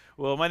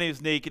Well, my name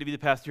is Nate. Good to be the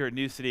pastor here at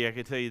New City. I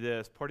can tell you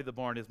this, Party of the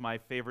Barn is my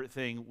favorite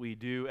thing we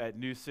do at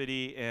New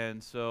City,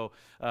 and so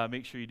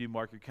make sure you do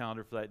mark your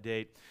calendar for that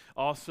date.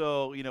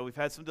 Also, we've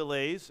had some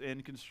delays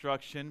in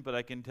construction, but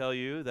I can tell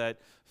you that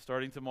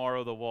starting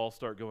tomorrow, the walls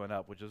start going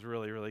up, which is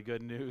really, really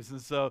good news, and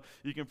so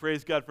you can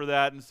praise God for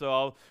that, and so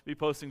I'll be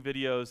posting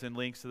videos and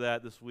links to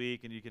that this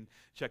week, and you can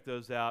check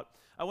those out.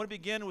 I want to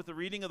begin with the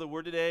reading of the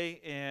Word today,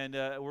 and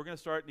we're going to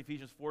start in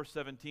Ephesians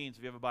 4:17. So if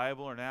you have a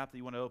Bible or an app that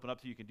you want to open up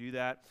to, you can do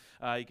that.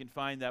 You can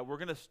find that. We're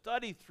going to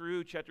study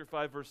through chapter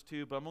 5, verse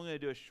 2, but I'm only going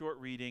to do a short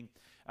reading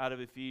out of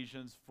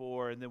Ephesians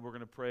 4, and then we're going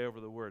to pray over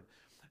the Word.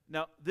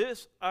 Now,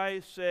 this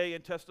I say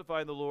and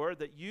testify in the Lord,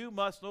 that you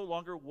must no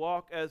longer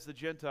walk as the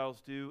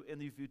Gentiles do in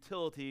the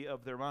futility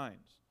of their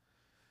minds.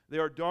 They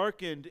are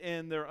darkened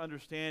in their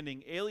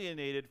understanding,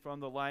 alienated from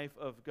the life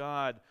of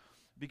God,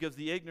 because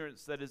the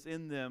ignorance that is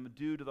in them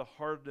due to the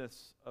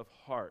hardness of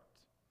heart.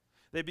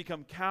 They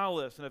become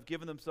callous and have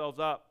given themselves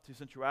up to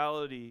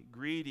sensuality,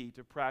 greedy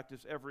to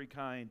practice every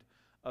kind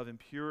of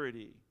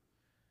impurity.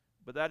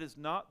 But that is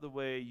not the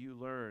way you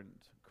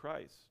learned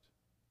Christ,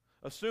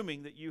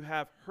 assuming that you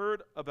have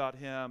heard about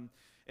him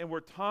and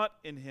were taught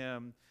in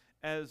him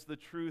as the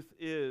truth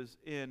is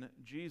in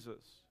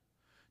Jesus,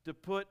 to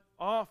put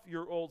off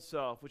your old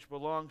self, which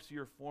belongs to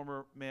your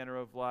former manner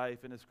of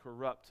life and is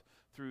corrupt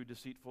through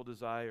deceitful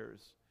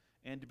desires,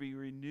 and to be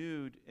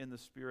renewed in the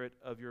spirit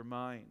of your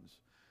minds,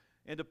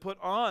 and to put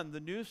on the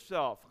new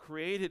self,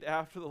 created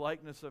after the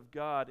likeness of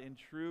God in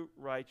true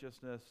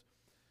righteousness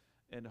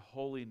and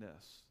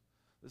holiness.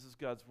 This is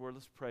God's word.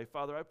 Let's pray.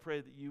 Father, I pray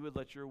that you would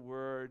let your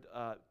word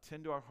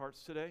tend to our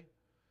hearts today,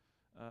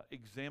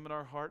 examine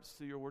our hearts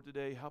through your word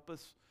today. Help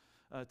us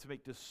to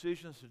make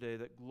decisions today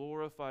that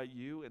glorify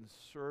you and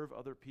serve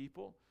other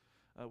people.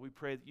 We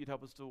pray that you'd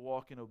help us to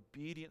walk in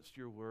obedience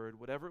to your word,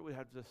 whatever it would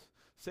have to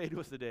say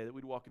to us today, that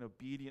we'd walk in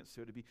obedience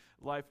to it, to be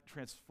life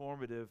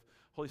transformative.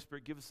 Holy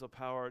Spirit, give us the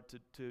power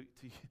to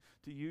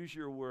use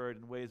your word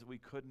in ways that we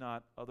could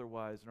not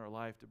otherwise in our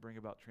life to bring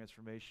about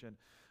transformation.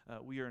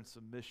 We are in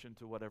submission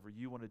to whatever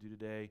you want to do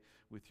today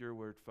with your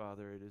word,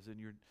 Father. It is in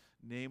your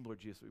name, Lord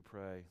Jesus, we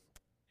pray.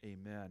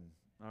 Amen.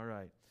 All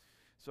right.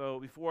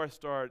 So before I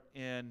start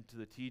into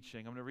the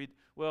teaching, I'm going to read,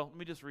 let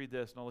me just read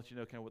this and I'll let you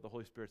know kind of what the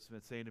Holy Spirit's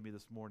been saying to me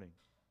this morning.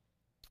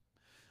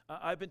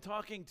 I've been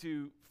talking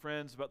to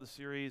friends about the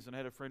series, and I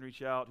had a friend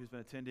reach out who's been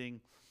attending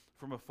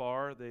from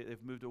afar.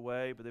 They've moved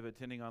away, but they've been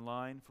attending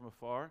online from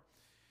afar.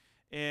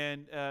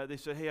 And they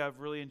said, hey, I've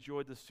really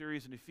enjoyed the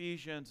series in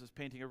Ephesians. It's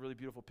painting a really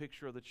beautiful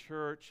picture of the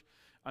church.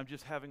 I'm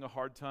just having a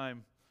hard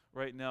time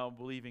right now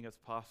believing it's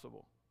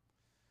possible.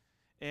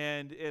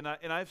 And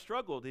I've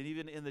struggled, and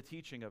even in the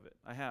teaching of it,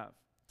 I have.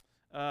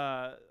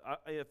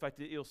 In fact,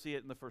 you'll see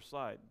it in the first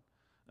slide.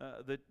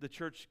 The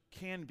church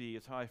can be,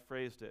 is how I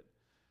phrased it.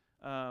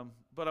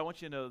 But I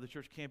want you to know the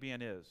church can be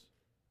and is.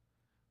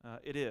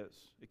 It is.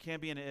 It can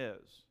be and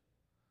is.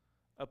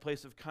 A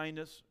place of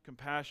kindness,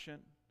 compassion,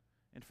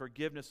 and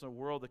forgiveness in a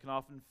world that can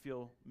often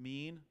feel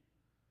mean,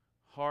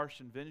 harsh,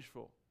 and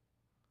vengeful.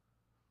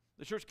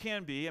 The church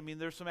can be.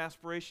 There's some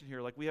aspiration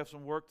here. Like we have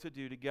some work to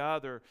do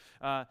together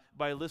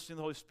by listening to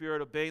the Holy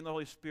Spirit, obeying the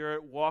Holy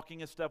Spirit,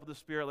 walking in step with the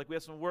Spirit. Like we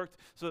have some work.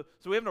 So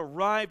we haven't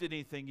arrived at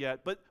anything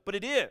yet, but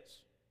it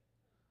is.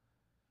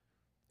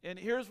 And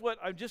here's what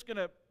I'm just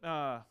gonna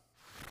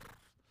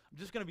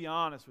be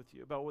honest with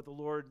you about what the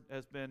Lord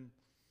has been,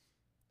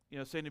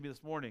 saying to me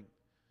this morning.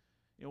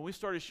 When we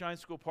started Shine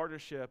School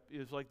Partnership, it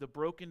was like the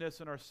brokenness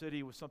in our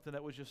city was something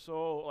that was just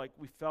so, like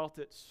we felt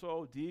it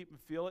so deep and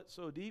feel it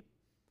so deep.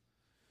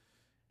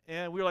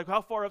 And we were like,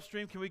 how far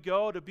upstream can we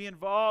go to be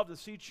involved, to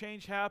see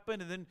change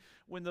happen? And then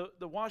when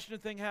the Washington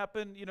thing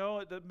happened,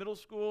 at the middle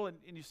school, and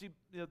you see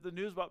the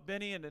news about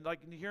Benny and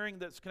hearing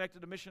that's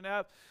connected to Mission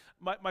Ave,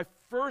 my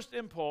first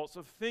impulse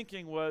of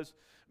thinking was,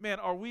 man,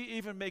 are we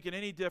even making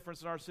any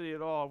difference in our city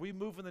at all? Are we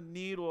moving the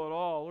needle at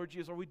all? Lord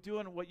Jesus, are we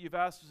doing what you've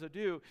asked us to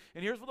do?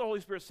 And here's what the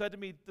Holy Spirit said to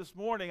me this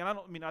morning, and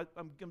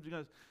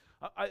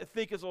I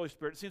think it's the Holy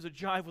Spirit. It seems to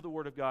jive with the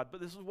Word of God, but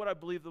this is what I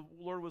believe the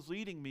Lord was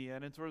leading me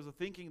in sort of the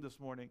thinking this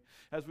morning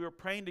as we were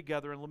praying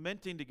together and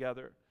lamenting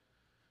together.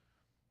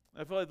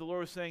 I felt like the Lord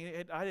was saying,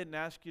 hey, I didn't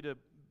ask you to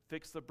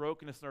fix the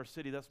brokenness in our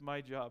city. That's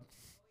my job.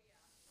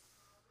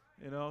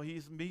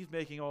 He's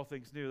making all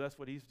things new. That's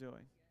what he's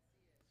doing.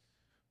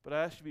 But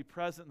I asked you to be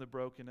present in the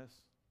brokenness.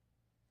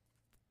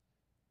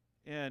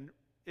 And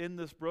in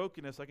this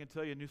brokenness, I can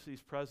tell you New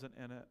City's present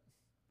in it.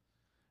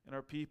 And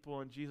our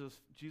people and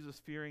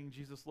Jesus-fearing,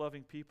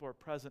 Jesus-loving people are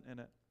present in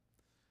it.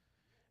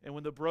 And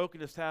when the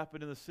brokenness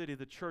happened in the city,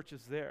 the church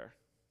is there.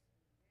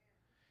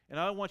 And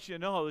I want you to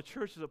know the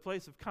church is a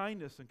place of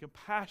kindness and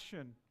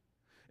compassion.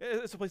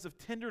 It's a place of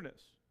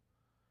tenderness.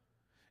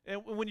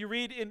 And when you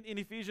read in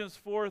Ephesians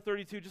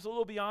 4:32, just a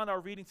little beyond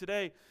our reading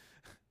today,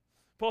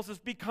 Paul says,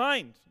 be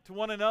kind to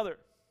one another,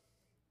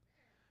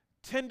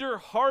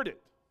 tender-hearted,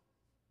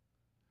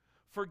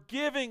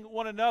 forgiving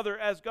one another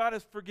as God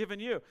has forgiven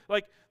you.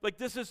 Like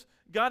this is,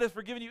 God has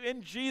forgiven you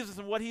in Jesus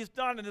and what he's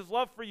done and his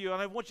love for you.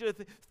 And I want you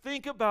to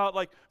think about,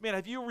 like, man,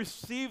 have you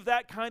received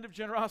that kind of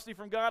generosity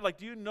from God? Like,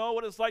 do you know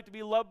what it's like to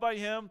be loved by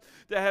him,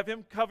 to have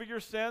him cover your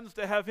sins,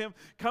 to have him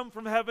come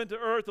from heaven to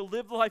earth, to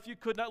live the life you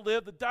could not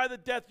live, to die the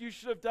death you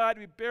should have died,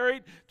 to be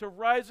buried, to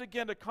rise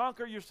again, to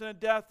conquer your sin and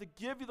death, to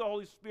give you the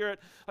Holy Spirit?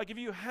 Like, if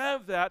you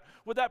have that,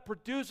 what that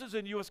produces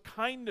in you is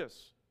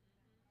kindness,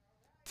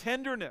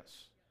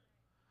 tenderness.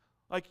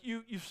 Like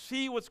you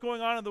see what's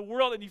going on in the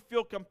world and you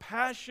feel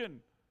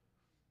compassion.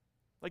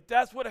 Like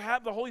that's what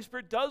happens. The Holy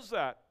Spirit does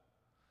that.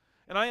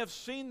 And I have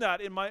seen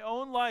that in my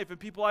own life and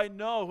people I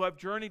know who I've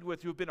journeyed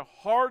with, who have been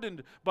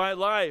hardened by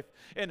life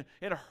and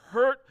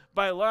hurt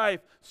by life,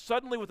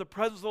 suddenly with the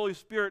presence of the Holy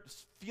Spirit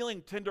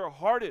feeling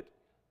tender-hearted,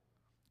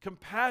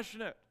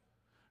 compassionate,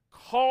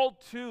 called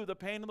to the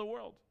pain in the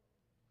world.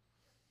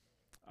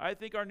 I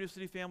think our New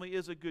City family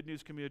is a good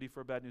news community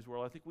for a bad news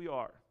world. I think we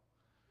are.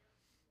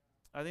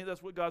 I think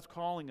that's what God's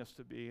calling us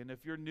to be. And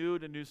if you're new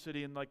to New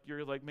City and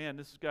you're like, man,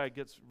 this guy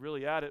gets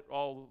really at it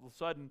all of a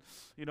sudden,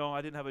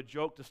 I didn't have a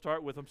joke to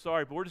start with. I'm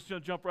sorry, but we're just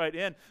going to jump right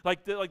in.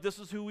 Like this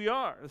is who we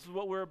are. This is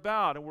what we're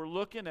about. And we're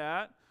looking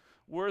at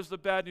where's the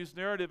bad news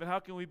narrative and how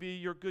can we be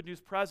your good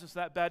news presence in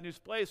that bad news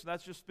place. And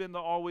that's just been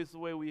always the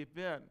way we've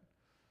been.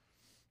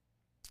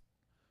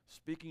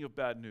 Speaking of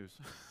bad news,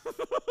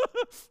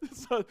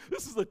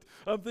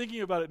 I'm thinking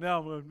about it now.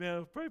 I'm like,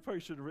 man, I probably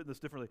should have written this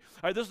differently.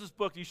 All right, this is this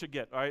book you should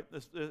get. All right,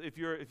 if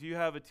you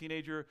have a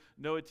teenager,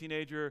 know a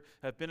teenager,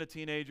 have been a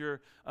teenager,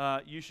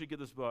 you should get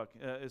this book.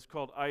 It's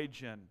called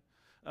iGen.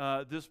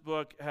 This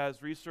book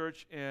has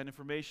research and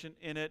information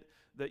in it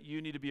that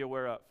you need to be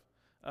aware of.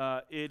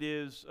 It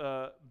has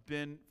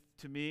been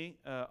to me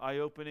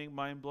eye-opening,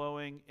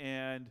 mind-blowing,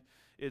 and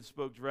it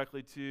spoke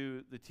directly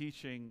to the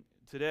teaching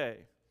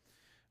today.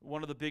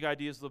 One of the big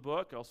ideas of the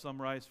book, I'll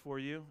summarize for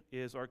you,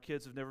 is our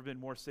kids have never been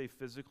more safe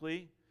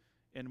physically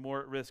and more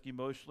at risk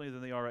emotionally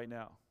than they are right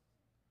now.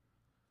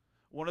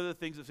 One of the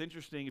things that's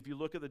interesting, if you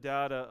look at the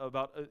data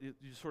about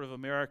sort of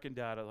American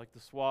data, like the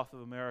swath of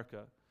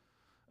America,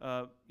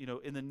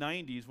 in the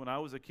 90s, when I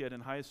was a kid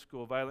in high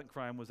school, violent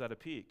crime was at a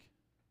peak.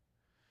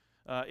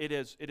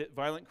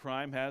 Violent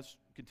crime has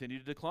continued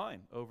to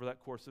decline over that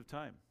course of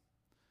time.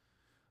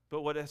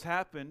 But what has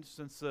happened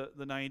since the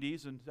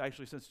 90s, and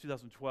actually since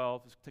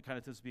 2012,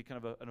 tends to be kind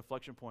of an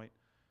inflection point,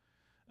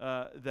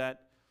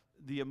 that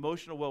the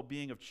emotional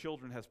well-being of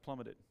children has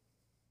plummeted.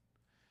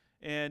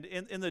 And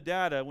in the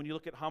data, when you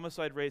look at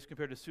homicide rates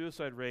compared to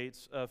suicide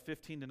rates of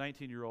 15 to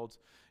 19-year-olds,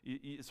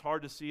 it's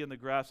hard to see in the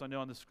graphs I know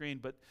on the screen,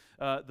 but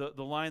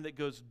the line that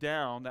goes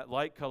down, that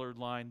light-colored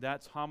line,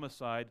 that's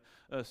homicide.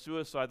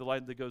 Suicide, the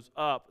line that goes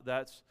up,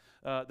 that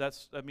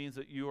means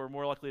that you are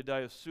more likely to die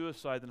of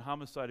suicide than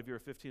homicide if you're a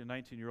 15 to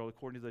 19-year-old,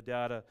 according to the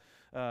data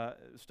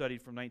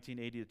studied from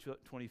 1980 to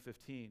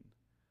 2015.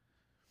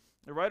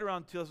 And right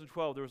around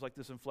 2012, there was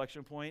this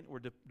inflection point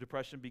where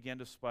depression began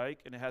to spike,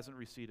 and it hasn't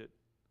receded.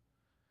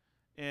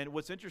 And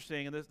what's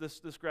interesting, and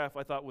this graph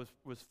I thought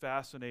was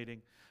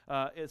fascinating.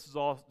 This is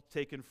all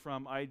taken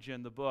from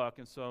iGen, the book,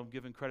 and so I'm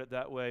giving credit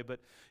that way.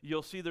 But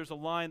you'll see there's a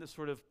line that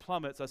sort of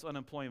plummets. That's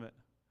unemployment.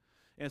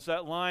 And so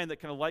that line,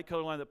 that kind of light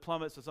color line that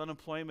plummets, is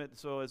unemployment.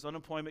 So as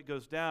unemployment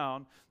goes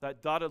down,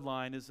 that dotted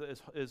line is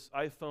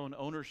iPhone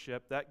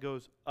ownership. That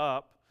goes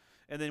up.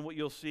 And then what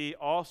you'll see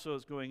also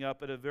is going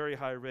up at a very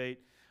high rate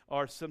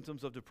are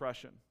symptoms of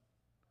depression.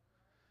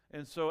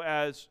 And so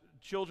as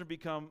children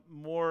become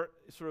more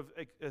as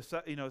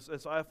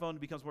iPhone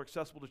becomes more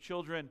accessible to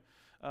children,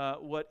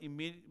 what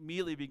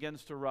immediately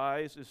begins to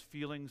rise is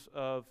feelings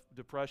of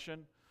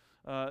depression,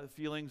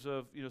 feelings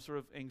of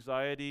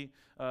anxiety,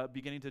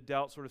 beginning to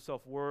doubt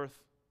self-worth.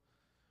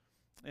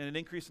 And an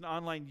increase in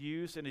online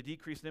use and a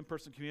decrease in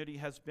in-person community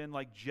has been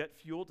like jet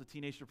fuel to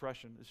teenage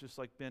depression. It's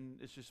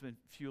just been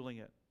fueling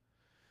it.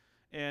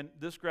 And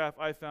this graph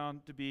I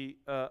found to be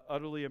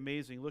utterly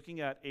amazing. Looking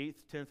at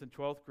 8th, 10th, and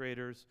 12th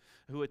graders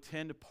who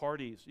attend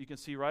parties, you can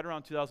see right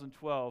around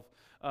 2012,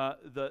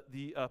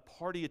 the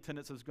party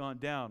attendance has gone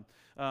down.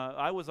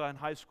 I was in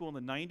high school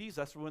in the 90s.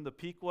 That's when the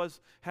peak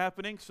was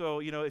happening. So,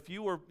 if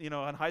you were, in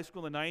high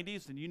school in the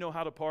 90s and you know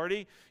how to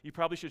party, you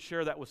probably should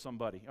share that with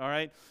somebody, all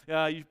right?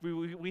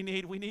 We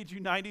need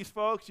you 90s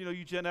folks,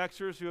 you Gen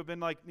Xers who have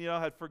been you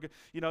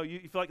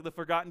feel like the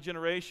forgotten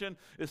generation.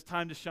 It's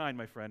time to shine,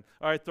 my friend.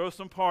 All right, throw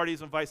some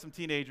parties, invite some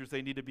teenagers.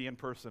 They need to be in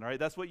person, all right?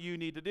 That's what you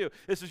need to do.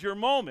 This is your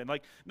moment.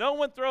 No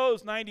one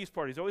throws 90s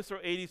parties. Always throw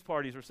 80s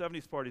parties or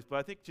 70s parties, but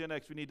I think Gen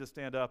X, we need to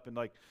stand up and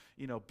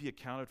be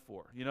accounted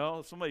for.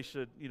 Somebody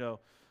should,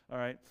 all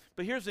right.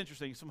 But here's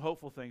interesting, some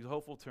hopeful things, a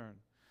hopeful turn.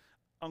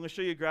 I'm going to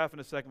show you a graph in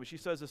a second, but she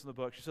says this in the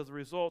book. She says the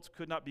results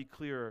could not be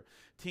clearer.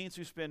 Teens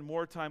who spend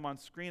more time on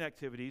screen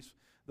activities,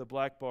 the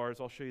black bars,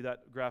 I'll show you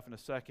that graph in a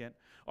second,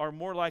 are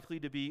more likely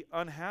to be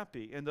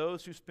unhappy. And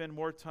those who spend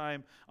more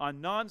time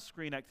on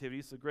non-screen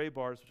activities, the gray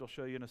bars, which I'll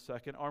show you in a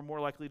second, are more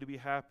likely to be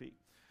happy.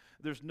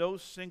 There's no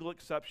single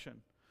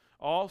exception.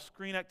 all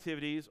screen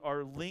activities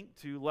are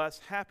linked to less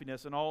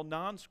happiness, and all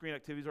non-screen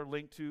activities are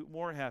linked to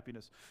more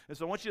happiness. And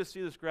so I want you to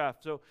see this graph.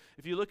 So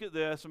if you look at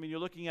this, I mean, you're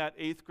looking at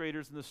 8th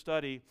graders in the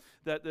study,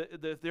 that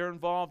they're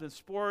involved in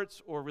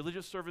sports or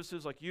religious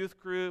services like youth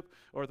group,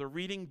 or they're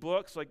reading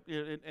books like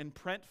in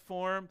print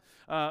form.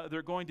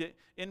 They're going to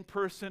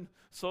in-person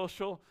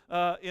social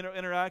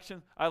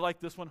interaction. I like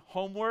this one,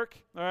 homework.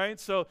 All right,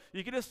 so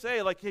you can just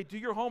say like, hey, do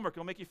your homework.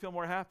 It'll make you feel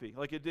more happy.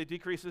 Like it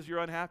decreases your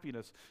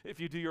unhappiness if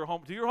you do your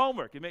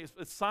homework.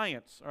 It's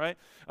science. All right,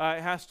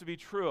 it has to be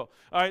true. All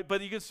right,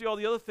 but you can see all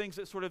the other things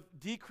that sort of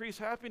decrease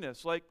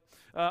happiness, like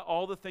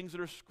all the things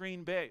that are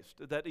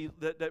screen-based,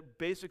 that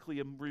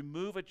basically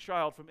remove a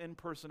child from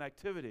in-person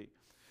activity.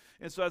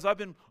 And so as I've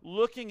been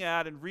looking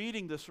at and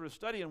reading this sort of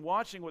study and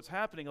watching what's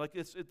happening, like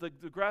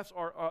the graphs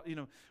are,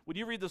 when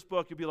you read this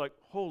book, you'll be like,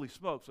 holy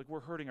smokes, like we're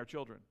hurting our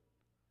children.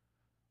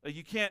 Like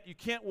you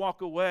can't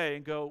walk away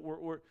and go,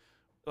 we're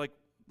like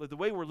the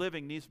way we're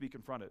living needs to be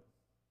confronted.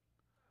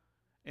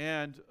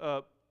 And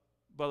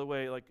by the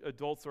way, like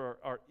adults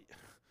are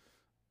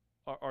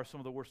some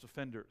of the worst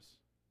offenders.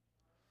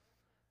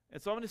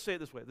 And so I'm going to say it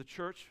this way: the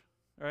church,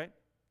 all right,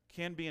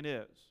 can be and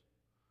is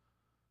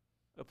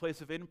a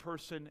place of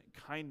in-person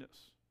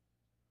kindness,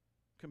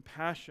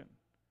 compassion,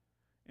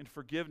 and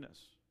forgiveness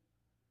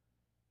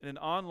in an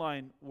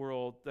online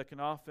world that can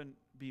often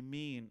be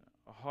mean,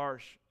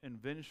 harsh,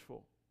 and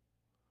vengeful.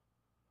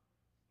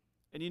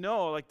 And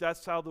like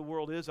that's how the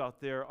world is out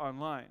there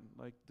online.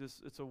 Like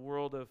this, it's a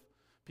world of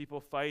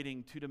people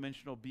fighting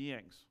two-dimensional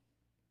beings.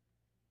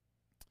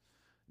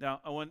 Now,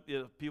 I want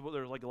people,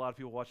 there's like a lot of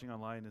people watching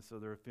online, and so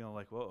they're feeling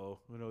like, whoa,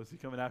 who knows, is he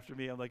coming after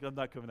me? I'm like, I'm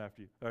not coming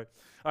after you. All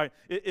right.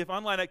 If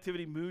online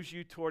activity moves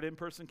you toward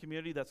in-person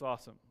community, that's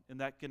awesome, and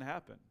that can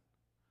happen.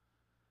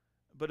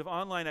 But if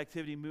online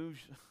activity moves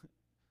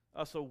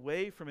us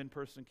away from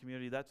in-person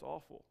community, that's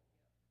awful.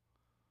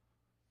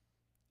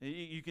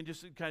 You can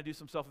just kind of do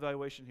some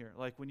self-evaluation here.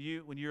 Like when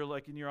you're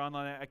like in your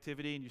online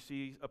activity and you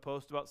see a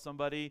post about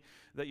somebody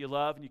that you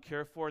love and you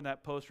care for, and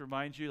that post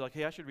reminds you, like,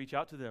 hey, I should reach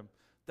out to them.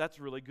 That's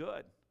really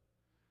good.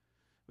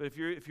 But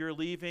if you're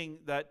leaving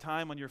that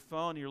time on your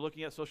phone and you're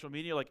looking at social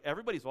media, like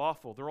everybody's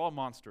awful, they're all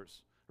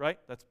monsters, right?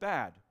 That's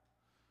bad.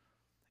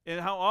 And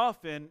how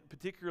often,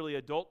 particularly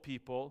adult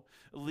people,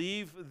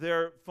 leave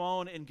their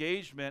phone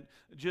engagement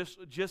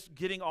just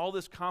getting all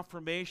this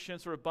confirmation,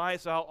 sort of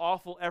bias how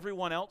awful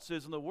everyone else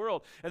is in the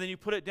world. And then you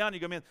put it down and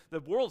you go, man, the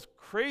world's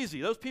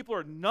crazy. Those people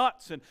are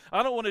nuts, and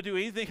I don't want to do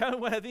anything. I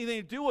don't want to have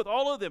anything to do with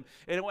all of them.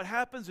 And what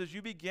happens is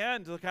you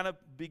begin to kind of,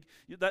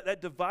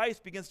 that device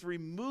begins to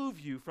remove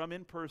you from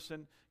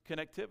in-person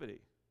connectivity,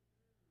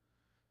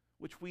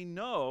 which we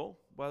know,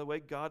 by the way,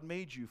 God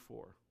made you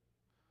for.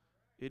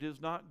 It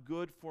is not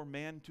good for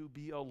man to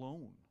be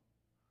alone.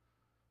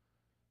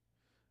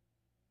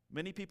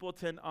 Many people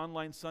attend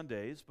online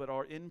Sundays, but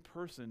are in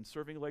person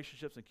serving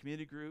relationships and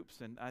community groups,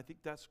 and I think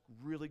that's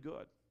really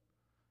good.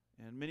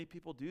 And many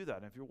people do that.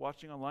 And if you're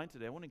watching online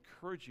today, I want to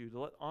encourage you to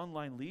let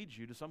online lead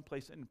you to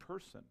someplace in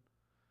person.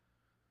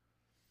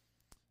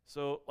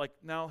 So, like,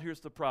 now here's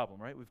the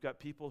problem, right? We've got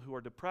people who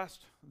are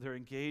depressed. They're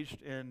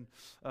engaged in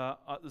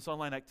this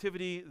online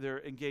activity.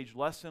 They're engaged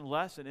less and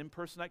less in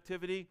in-person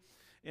activity.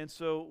 And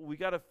so we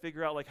got to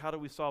figure out, like, how do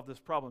we solve this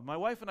problem? My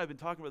wife and I have been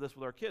talking about this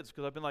with our kids,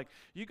 because I've been like,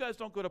 you guys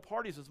don't go to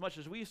parties as much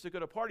as we used to go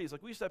to parties.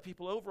 Like, we used to have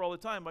people over all the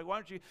time. Like, why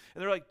don't you?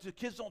 And they're like, the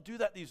kids don't do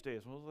that these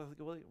days. Well,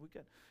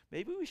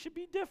 maybe we should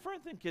be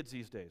different than kids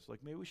these days. Like,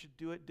 maybe we should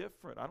do it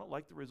different. I don't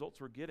like the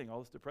results we're getting. All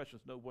this depression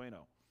is no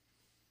bueno.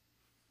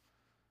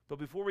 But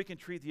before we can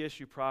treat the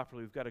issue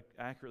properly, we've got to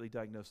accurately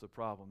diagnose the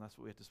problem. That's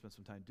what we have to spend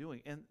some time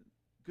doing. And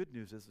good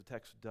news is the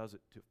text does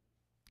it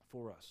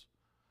for us.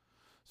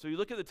 So you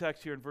look at the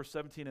text here in verse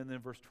 17 and then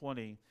verse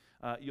 20,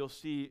 you'll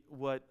see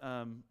what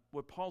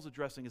Paul's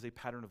addressing is a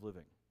pattern of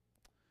living.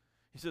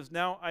 He says,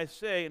 now I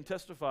say and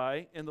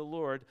testify in the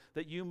Lord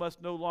that you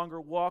must no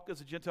longer walk as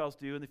the Gentiles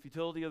do in the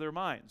futility of their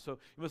minds. So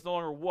you must no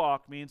longer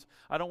walk means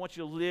I don't want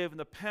you to live in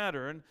the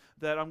pattern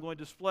that I'm going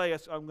to display,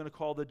 as I'm going to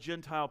call the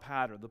Gentile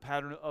pattern, the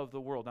pattern of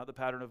the world, not the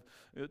pattern of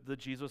the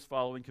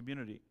Jesus-following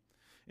community.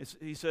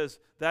 He says,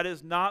 that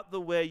is not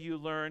the way you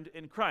learned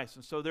in Christ.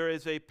 And so there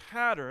is a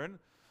pattern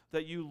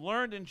that you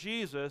learned in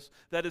Jesus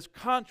that is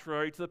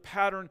contrary to the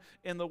pattern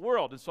in the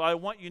world. And so I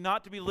want you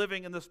not to be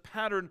living in this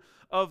pattern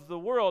of the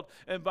world,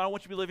 but I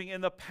want you to be living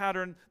in the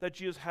pattern that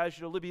Jesus has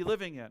you to be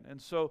living in.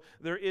 And so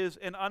there is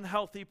an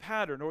unhealthy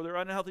pattern, or there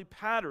are unhealthy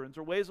patterns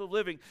or ways of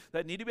living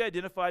that need to be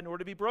identified in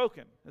order to be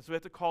broken. And so we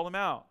have to call them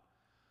out.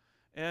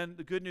 And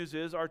the good news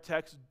is our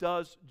text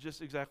does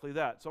just exactly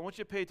that. So I want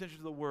you to pay attention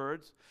to the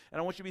words, and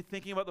I want you to be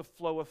thinking about the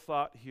flow of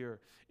thought here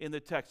in the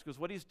text, because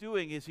what he's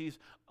doing is he's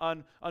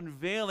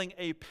unveiling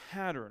a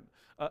pattern,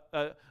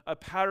 a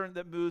pattern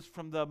that moves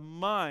from the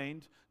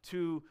mind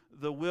to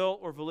the will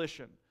or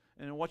volition.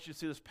 And I want you to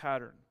see this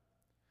pattern.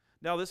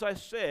 Now this I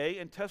say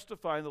and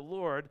testify in the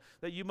Lord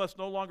that you must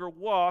no longer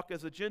walk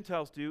as the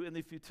Gentiles do in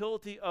the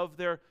futility of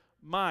their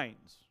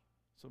minds.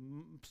 So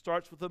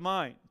starts with the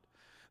mind.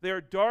 They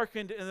are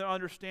darkened in their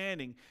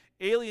understanding,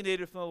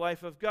 alienated from the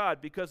life of God,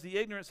 because the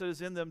ignorance that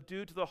is in them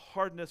due to the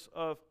hardness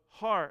of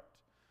heart.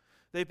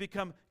 They've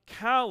become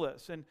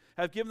callous and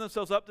have given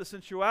themselves up to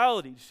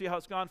sensuality. You see how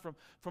it's gone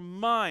from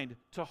mind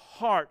to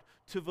heart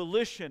to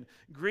volition,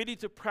 greedy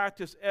to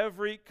practice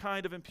every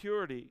kind of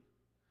impurity.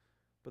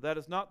 But that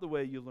is not the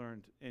way you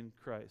learned in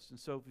Christ. And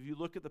so if you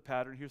look at the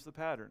pattern, here's the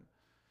pattern.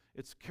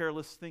 It's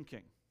careless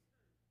thinking.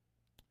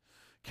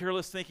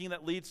 Careless thinking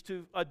that leads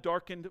to a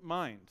darkened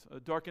mind, a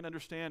darkened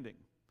understanding,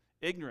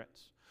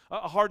 ignorance,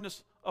 a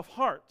hardness of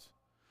heart,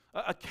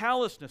 a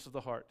callousness of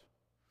the heart.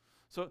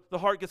 So the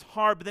heart gets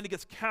hard, but then it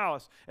gets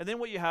callous. And then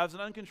what you have is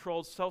an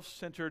uncontrolled,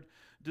 self-centered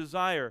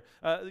desire.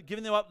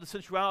 Giving them up to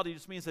sensuality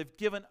just means they've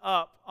given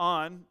up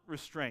on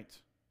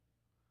restraint.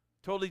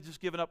 Totally just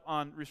given up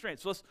on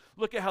restraint. So let's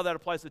look at how that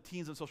applies to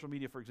teens on social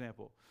media, for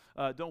example.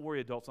 Don't worry,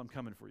 adults, I'm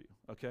coming for you,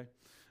 okay?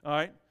 All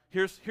right,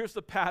 here's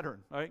the pattern,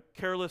 all right?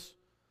 Careless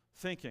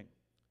thinking.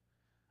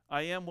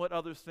 I am what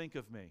others think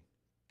of me.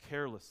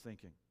 Careless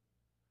thinking.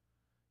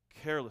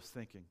 Careless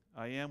thinking.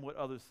 I am what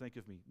others think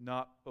of me.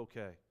 Not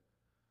okay.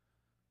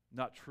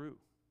 Not true.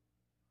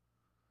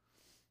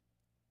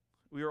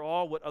 We are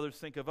all what others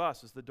think of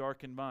us, is the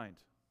darkened mind.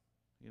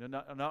 You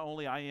know, not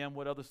only I am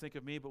what others think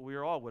of me, but we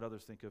are all what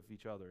others think of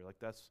each other. Like,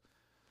 that's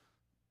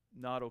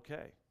not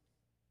okay.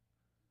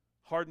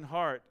 Hardened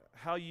heart,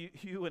 how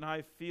you and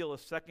I feel is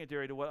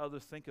secondary to what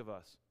others think of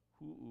us.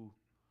 Ooh.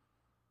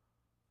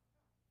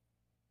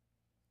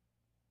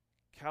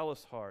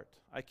 Callous heart,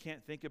 I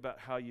can't think about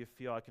how you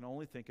feel. I can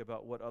only think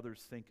about what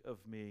others think of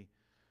me.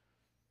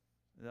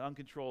 The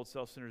uncontrolled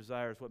self-centered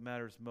desires, what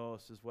matters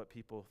most is what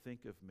people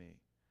think of me.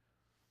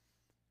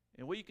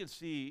 And what you can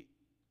see,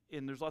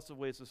 and there's lots of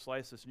ways to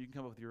slice this, and you can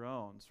come up with your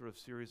own sort of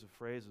series of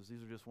phrases.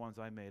 These are just ones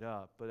I made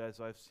up. But as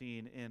I've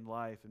seen in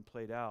life and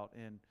played out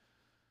in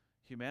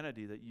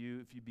humanity, that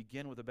if you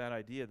begin with a bad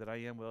idea that I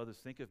am what others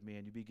think of me,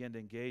 and you begin to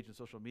engage in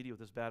social media with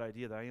this bad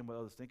idea that I am what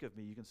others think of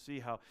me, you can see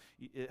how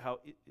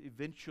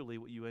eventually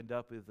what you end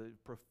up with a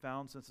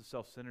profound sense of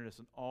self-centeredness,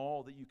 and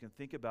all that you can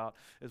think about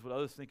is what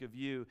others think of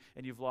you,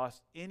 and you've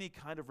lost any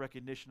kind of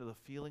recognition of the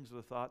feelings or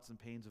the thoughts and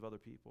pains of other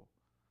people.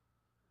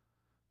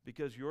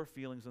 Because your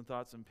feelings and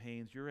thoughts and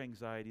pains, your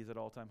anxiety is at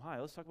all-time high.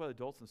 Let's talk about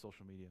adults in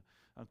social media.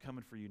 I'm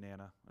coming for you,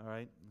 Nana, all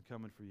right? I'm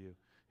coming for you.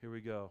 Here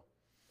we go.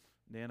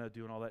 Nana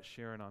doing all that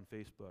sharing on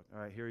Facebook.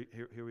 All right,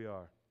 here we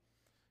are.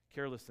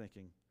 Careless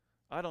thinking.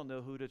 I don't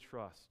know who to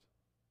trust.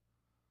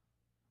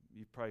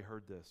 You've probably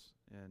heard this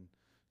in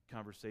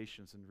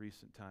conversations in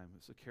recent time.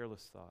 It's a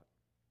careless thought.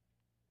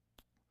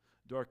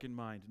 Darkened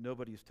mind.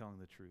 Nobody is telling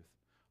the truth.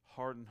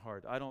 Hardened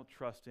heart. I don't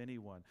trust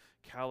anyone.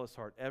 Callous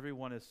heart.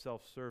 Everyone is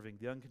self-serving.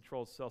 The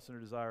uncontrolled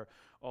self-centered desire.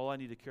 All I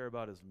need to care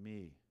about is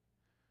me.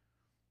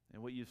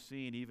 And what you've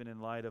seen, even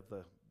in light of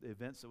the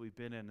events that we've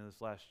been in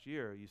this last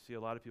year, you see a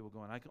lot of people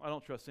going, I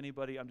don't trust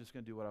anybody. I'm just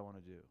going to do what I want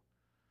to do.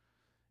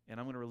 And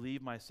I'm going to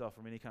relieve myself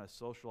from any kind of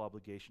social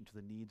obligation to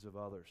the needs of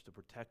others, to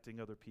protecting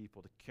other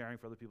people, to caring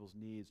for other people's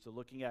needs, to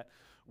looking at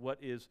what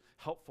is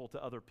helpful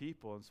to other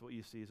people. And so what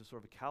you see is a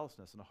sort of a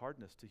callousness and a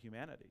hardness to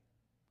humanity.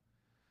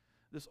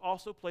 This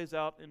also plays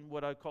out in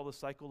what I call the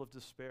cycle of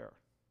despair.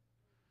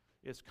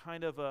 It's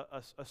kind of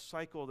a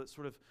cycle that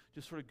sort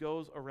of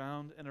goes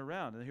around and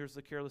around. And here's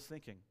the careless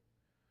thinking.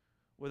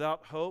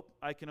 Without hope,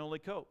 I can only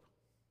cope.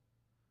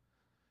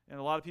 And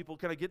a lot of people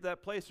kind of get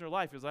that place in their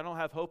life is, I don't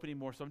have hope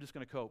anymore, so I'm just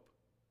going to cope.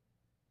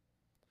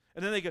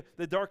 And then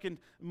the darkened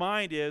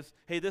mind is,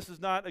 hey, this is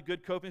not a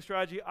good coping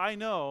strategy. I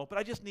know, but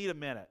I just need a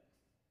minute.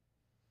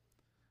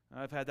 And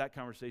I've had that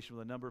conversation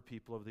with a number of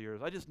people over the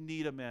years. I just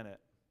need a minute.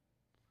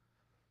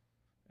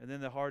 And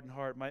then the hardened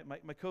heart,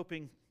 my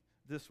coping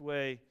this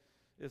way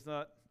is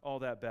not all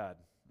that bad.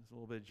 There's a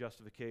little bit of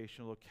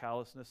justification, a little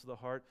callousness of the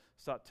heart.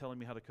 Stop telling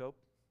me how to cope.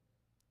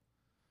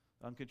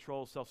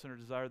 Uncontrolled, self-centered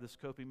desire, this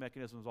coping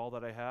mechanism is all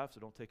that I have, so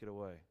don't take it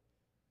away.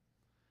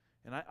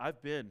 And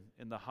I've been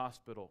in the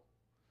hospital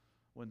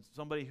when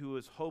somebody who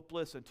was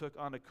hopeless and took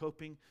on a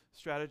coping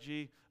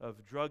strategy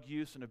of drug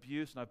use and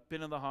abuse, and I've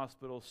been in the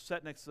hospital,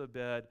 sat next to the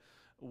bed,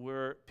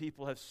 where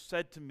people have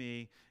said to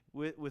me,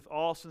 with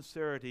all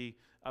sincerity,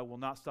 I will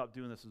not stop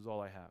doing this, is all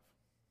I have,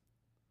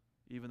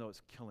 even though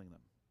it's killing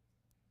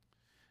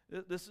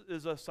them. This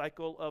is a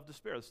cycle of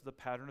despair. This is the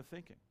pattern of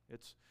thinking.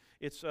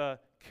 It's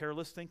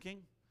careless thinking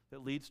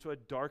that leads to a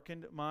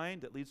darkened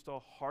mind, that leads to a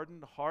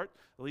hardened heart,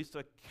 that leads to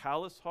a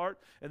callous heart,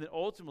 and then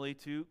ultimately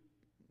to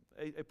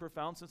a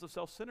profound sense of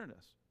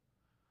self-centeredness.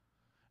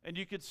 And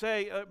you could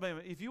say,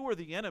 if you were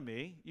the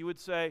enemy, you would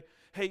say,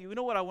 hey, you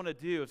know what I want to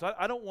do is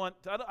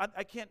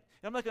I can't,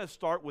 I'm not going to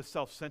start with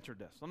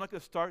self-centeredness. I'm not going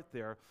to start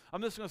there.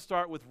 I'm just going to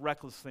start with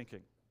reckless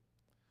thinking.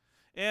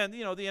 And,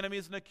 the enemy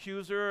is an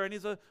accuser, and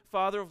he's a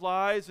father of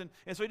lies. And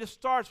so he just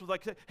starts with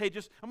hey,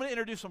 I'm going to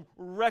introduce some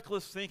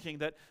reckless thinking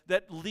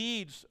that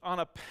leads on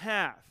a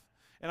path.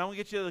 And I want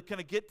to get you to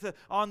kind of get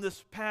on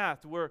this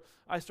path where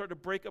I start to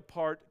break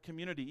apart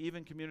community,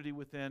 even community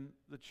within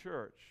the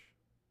church.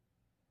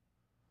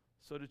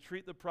 So to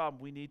treat the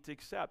problem, we need to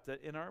accept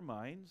that in our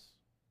minds,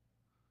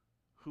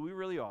 who we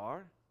really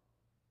are,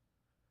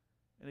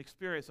 and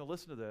experience, and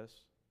listen to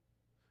this,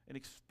 and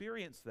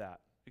experience that.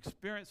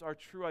 Experience our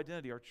true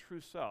identity, our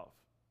true self,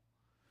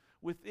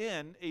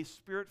 within a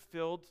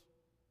Spirit-filled,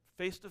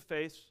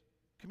 face-to-face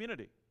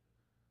community.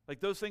 Like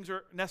those things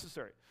are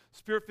necessary.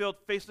 Spirit-filled,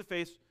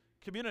 face-to-face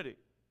community.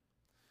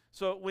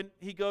 So when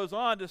he goes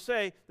on to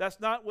say, that's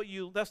not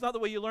the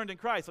way you learned in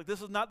Christ. Like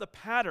this is not the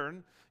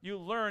pattern you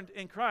learned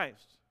in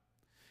Christ.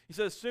 He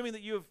says, assuming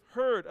that you have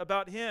heard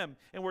about him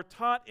and were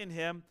taught in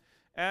him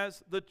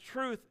as the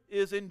truth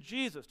is in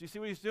Jesus. Do you see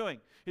what he's doing?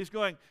 He's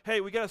going,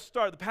 hey, we got to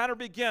start. The pattern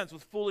begins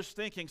with foolish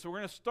thinking. So we're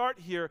going to start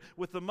here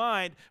with the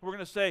mind. We're going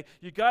to say,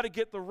 you got to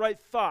get the right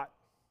thought.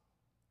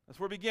 That's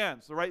where it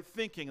begins, the right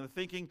thinking, and the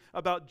thinking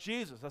about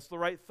Jesus. That's the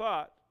right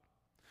thought.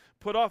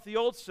 Put off the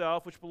old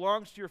self, which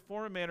belongs to your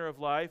former manner of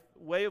life,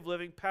 way of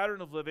living,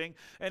 pattern of living,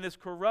 and is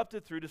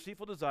corrupted through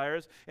deceitful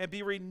desires, and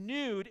be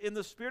renewed in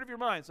the spirit of your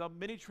minds. Now,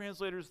 many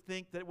translators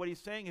think that what he's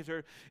saying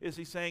is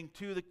he's saying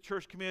to the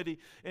church community,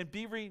 and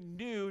be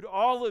renewed,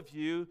 all of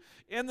you,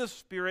 in the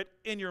spirit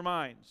in your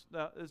minds.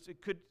 Now,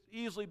 it could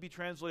easily be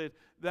translated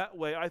that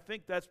way. I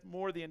think that's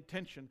more the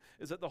intention,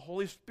 is that the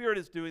Holy Spirit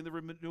is doing the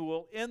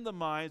renewal in the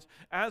minds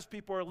as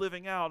people are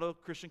living out a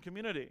Christian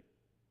community.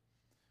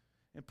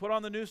 And put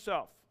on the new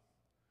self,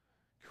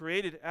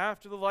 created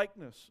after the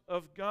likeness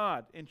of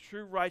God in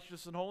true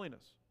righteousness and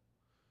holiness.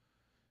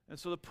 And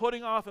so the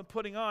putting off and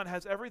putting on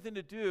has everything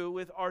to do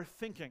with our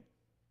thinking.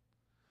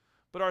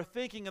 But our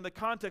thinking in the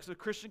context of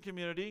Christian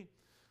community,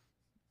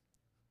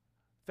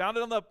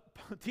 founded on the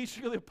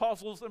teaching of the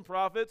apostles and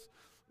prophets,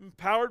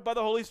 empowered by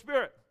the Holy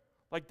Spirit.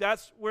 Like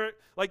that's where,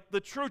 like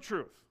the true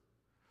truth.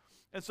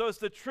 And so it's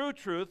the true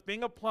truth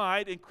being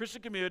applied in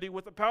Christian community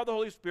with the power of the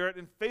Holy Spirit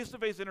in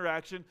face-to-face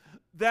interaction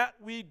that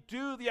we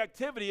do the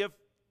activity of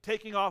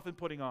taking off and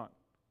putting on.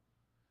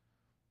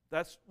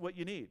 That's what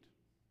you need.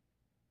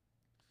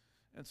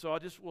 And so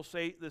will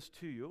say this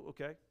to you,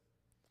 okay?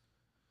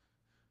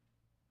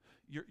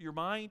 Your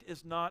mind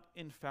is not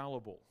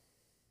infallible.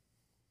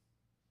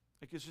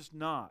 Like it's just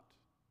not.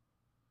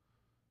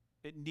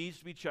 It needs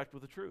to be checked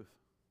with the truth.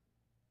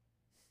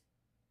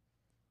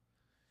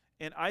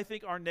 And I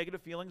think our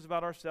negative feelings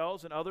about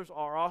ourselves and others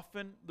are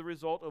often the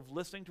result of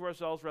listening to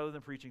ourselves rather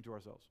than preaching to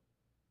ourselves.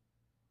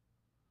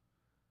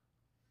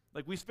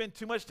 Like we spend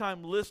too much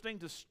time listening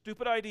to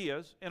stupid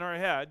ideas in our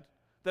head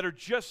that are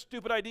just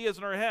stupid ideas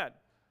in our head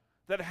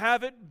that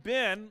haven't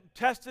been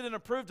tested and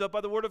approved of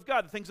by the Word of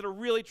God, the things that are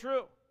really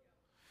true.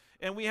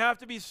 And we have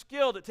to be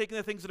skilled at taking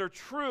the things that are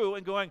true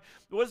and going,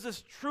 what does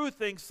this true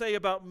thing say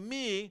about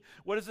me?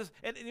 What is this?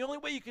 And the only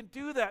way you can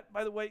do that,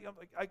 by the way,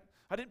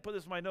 I didn't put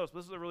this in my notes,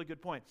 but this is a really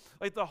good point.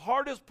 Like the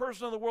hardest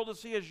person in the world to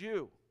see is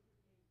you.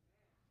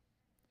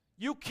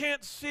 You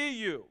can't see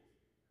you.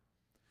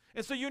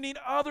 And so you need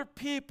other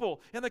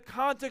people in the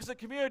context of the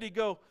community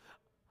go,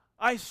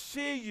 I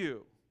see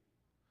you.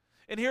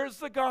 And here's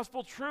the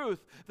gospel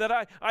truth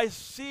that I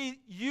see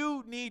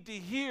you need to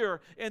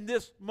hear in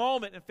this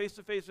moment in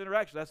face-to-face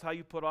interaction. That's how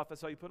you put off,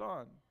 that's how you put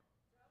on.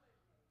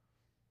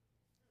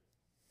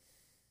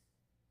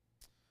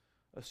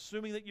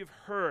 Assuming that you've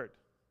heard,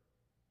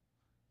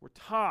 we're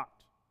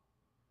taught,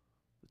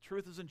 the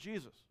truth is in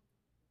Jesus.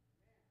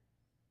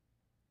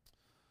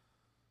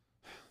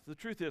 The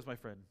truth is, my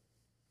friend,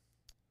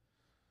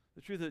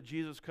 the truth that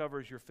Jesus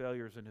covers your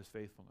failures in his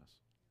faithfulness.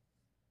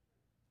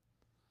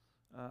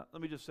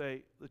 Let me just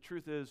say, the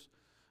truth is,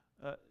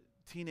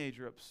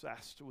 teenager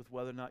obsessed with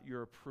whether or not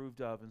you're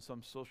approved of in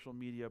some social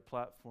media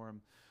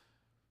platform.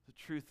 The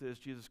truth is,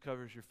 Jesus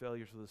covers your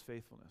failures with his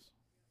faithfulness.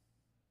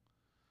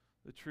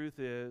 The truth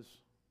is,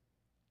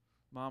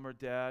 mom or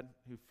dad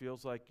who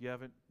feels like you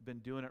haven't been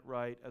doing it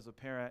right as a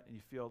parent and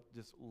you feel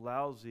just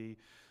lousy,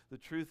 the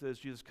truth is,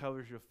 Jesus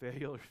covers your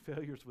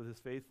failures with his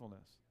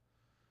faithfulness.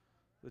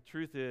 The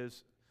truth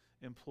is,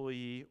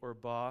 employee or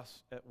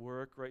boss at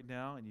work right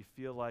now, and you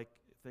feel like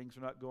things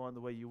are not going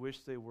the way you wish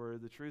they were,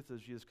 the truth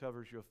is Jesus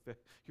covers your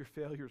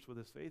failures with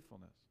his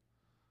faithfulness.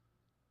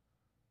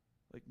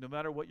 Like no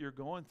matter what you're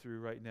going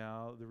through right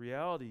now, the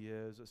reality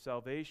is that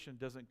salvation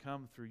doesn't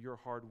come through your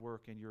hard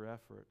work and your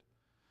effort.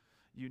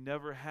 You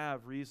never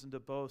have reason to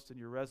boast in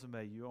your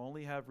resume. You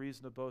only have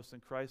reason to boast in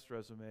Christ's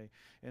resume.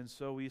 And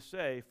so we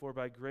say, for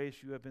by grace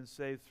you have been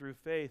saved through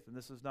faith, and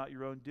this is not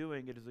your own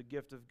doing. It is a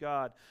gift of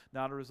God,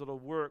 not a result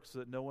of works, so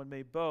that no one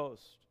may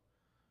boast.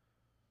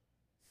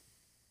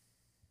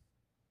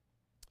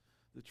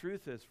 The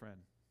truth is, friend,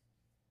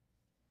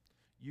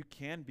 you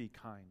can be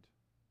kind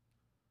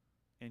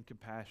and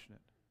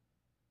compassionate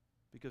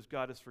because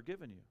God has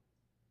forgiven you.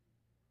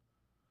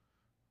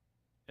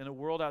 In a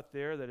world out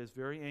there that is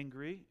very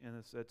angry and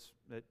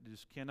that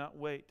just cannot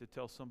wait to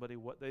tell somebody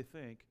what they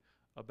think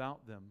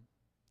about them,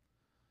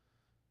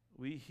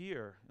 we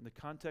here, in the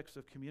context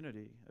of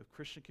community, of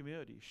Christian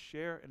community,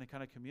 share in a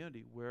kind of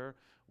community where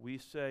we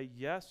say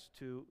yes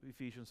to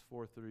Ephesians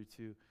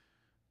 4:32,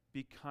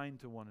 be kind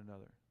to one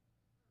another.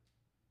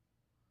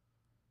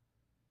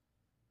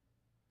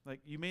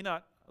 Like you may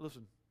not,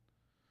 listen,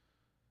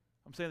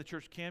 I'm saying the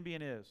church can be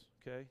and is,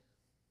 okay?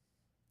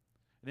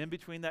 And in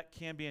between that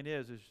can be and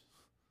is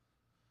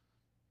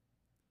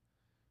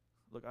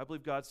look, I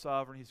believe God's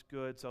sovereign, He's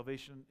good,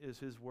 salvation is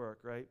His work,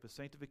 right? But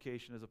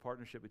sanctification is a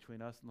partnership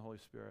between us and the Holy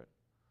Spirit.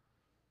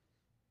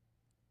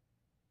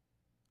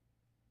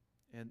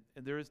 And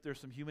there's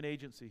some human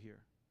agency here,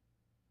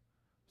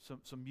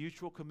 some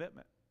mutual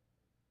commitment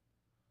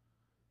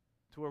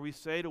to where we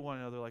say to one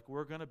another, like,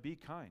 we're going to be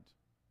kind.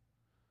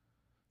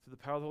 Through the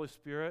power of the Holy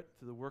Spirit,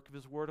 through the work of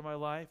His Word in my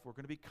life, we're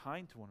going to be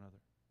kind to one another.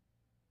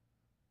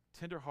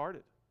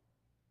 Tender-hearted.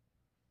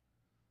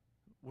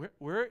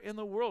 Where in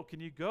the world can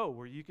you go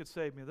where you could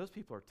say, man, those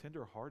people are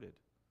tender-hearted?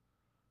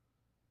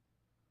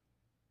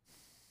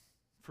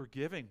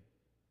 Forgiving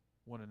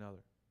one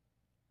another.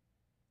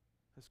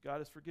 As God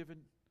has forgiven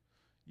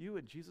you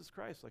in Jesus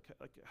Christ.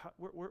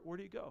 Where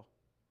do you go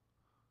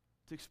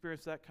to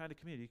experience that kind of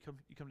community?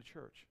 You come to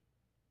church.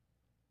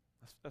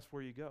 That's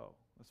where you go.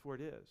 That's where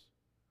it is.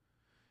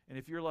 And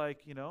if you're like,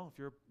 if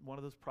you're one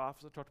of those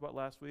prophets I talked about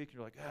last week, and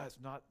you're like, it's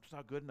not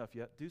good enough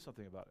yet, do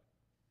something about it.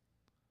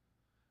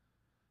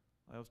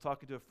 I was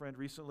talking to a friend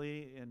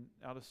recently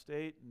out of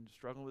state and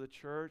struggling with a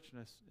church,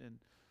 and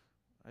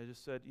I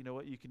just said, you know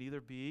what, you can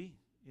either be,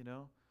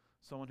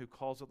 someone who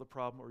calls out the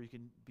problem, or you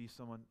can be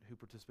someone who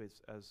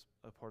participates as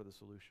a part of the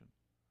solution.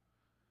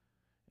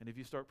 And if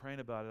you start praying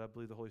about it, I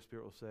believe the Holy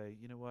Spirit will say,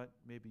 you know what,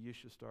 maybe you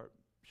should start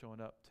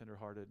showing up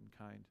tender-hearted and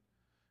kind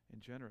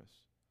and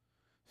generous.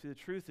 See, the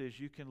truth is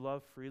you can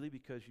love freely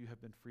because you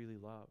have been freely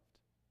loved.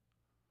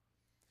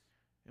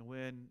 And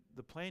when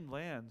the plane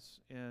lands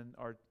in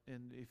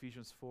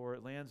Ephesians 4,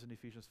 it lands in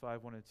Ephesians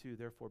 5, 1 and 2,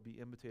 therefore be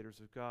imitators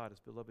of God as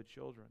beloved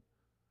children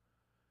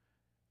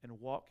and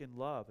walk in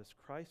love as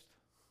Christ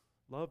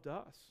loved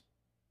us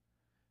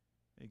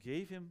and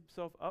gave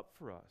Himself up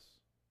for us,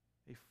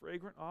 a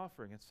fragrant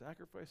offering and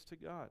sacrifice to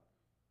God.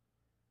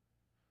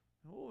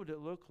 And what would it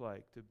look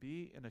like to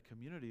be in a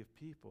community of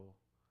people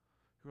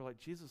who are like,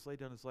 Jesus laid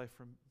down His life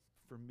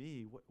for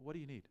me. What do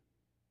you need?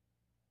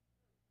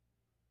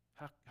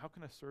 How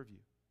can I serve you?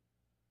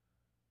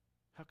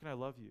 How can I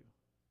love you?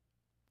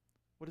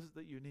 What is it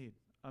that you need?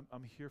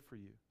 I'm here for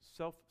you.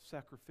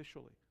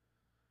 Self-sacrificially.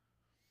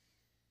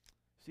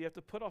 So you have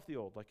to put off the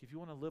old. Like, if you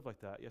want to live like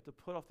that, you have to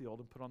put off the old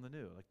and put on the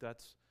new. Like,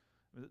 that's,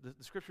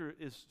 the Scripture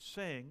is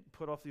saying,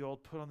 put off the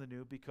old, put on the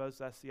new, because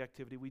that's the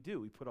activity we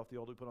do. We put off the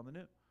old, we put on the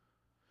new.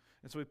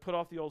 And so we put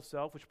off the old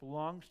self, which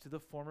belongs to the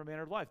former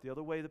manner of life, the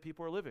other way that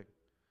people are living.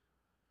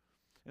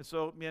 And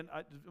so, man,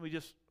 let me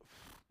just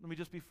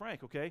be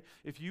frank, okay?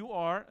 If you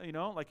are,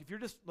 if you're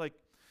just like,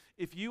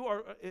 I'm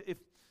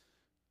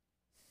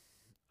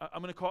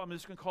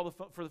just going to call the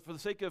phone for the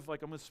sake of,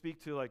 like, I'm going to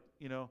speak to, like,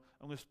 I'm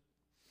going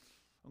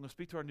to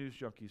speak to our news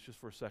junkies just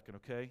for a second,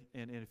 okay?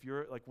 And if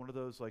you're like one of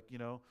those, like,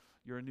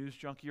 you're a news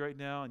junkie right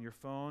now on your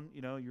phone,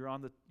 you're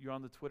on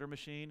the Twitter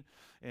machine,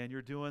 and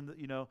you're doing,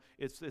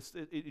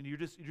 and you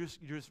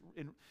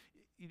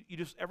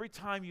just every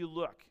time you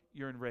look,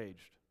 you're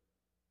enraged.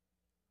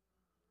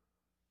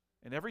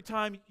 And every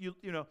time you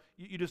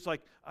just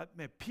like,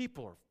 man,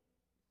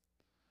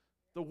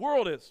 the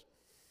world is.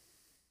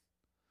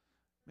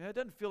 Man, it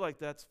doesn't feel like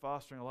that's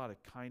fostering a lot of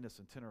kindness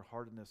and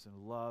tenderheartedness and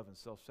love and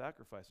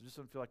self-sacrifice. It just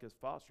doesn't feel like it's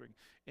fostering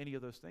any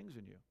of those things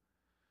in you.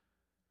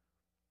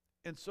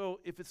 And so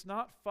if it's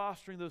not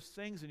fostering those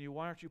things in you,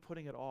 why aren't you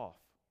putting it off?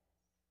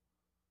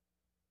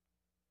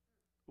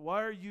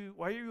 Why are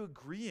you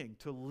agreeing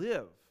to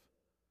live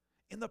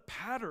in the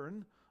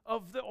pattern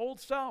of the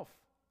old self?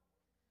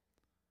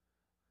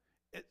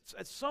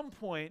 At some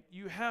point,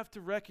 you have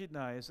to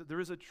recognize that there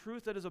is a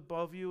truth that is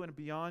above you and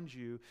beyond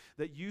you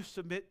that you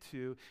submit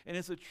to, and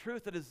it's a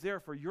truth that is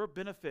there for your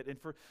benefit and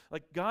for,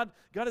 like, God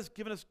has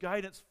given us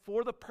guidance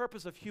for the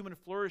purpose of human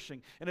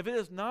flourishing. And if it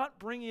is not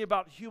bringing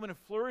about human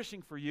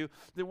flourishing for you,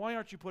 then why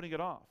aren't you putting it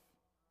off?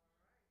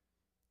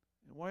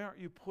 And why aren't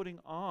you putting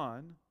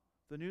on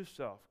the new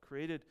self,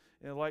 created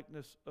in the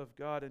likeness of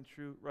God in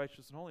true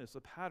righteousness and holiness, the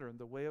pattern,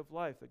 the way of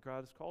life that God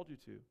has called you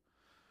to?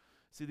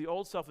 See, the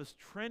old self is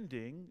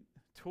trending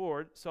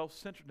toward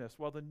self-centeredness,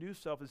 while the new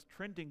self is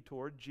trending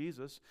toward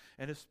Jesus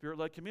and His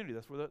Spirit-led community.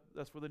 That's where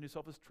the new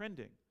self is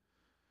trending.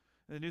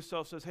 And the new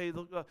self says, hey,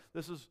 look,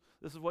 this is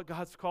what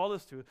God's called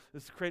us to,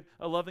 is to create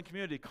a loving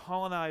community,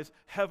 colonize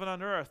heaven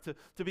on earth,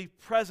 to be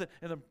present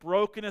in the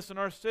brokenness in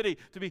our city,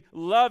 to be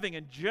loving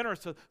and generous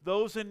to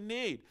those in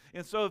need.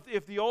 And so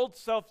if the old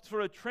self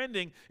sort of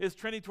is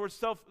trending towards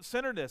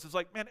self-centeredness, it's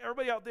like, man,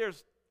 everybody out there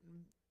is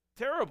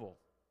terrible.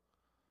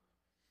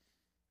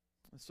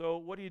 And so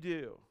what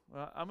do?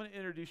 Well, I'm going to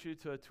introduce you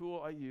to a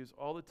tool I use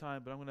all the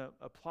time, but I'm going to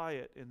apply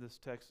it in this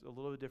text a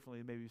little bit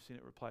differently. Maybe you've seen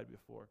it applied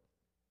before.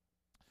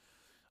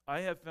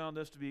 I have found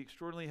this to be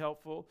extraordinarily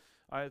helpful.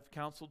 I've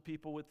counseled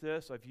people with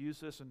this. I've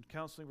used this in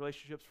counseling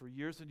relationships for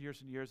years and years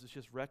and years. It's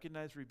just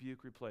recognize,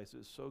 rebuke, replace.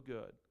 It is so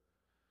good.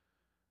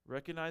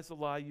 Recognize the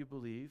lie you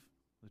believe.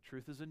 The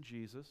truth is in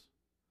Jesus.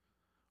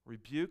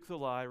 Rebuke the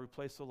lie,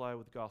 replace the lie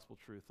with gospel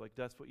truth. Like,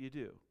 that's what you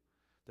do.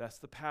 That's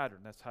the pattern.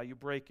 That's how you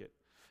break it.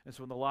 And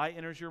so when the lie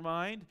enters your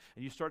mind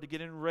and you start to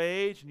get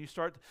enraged and you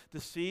start to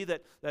see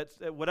that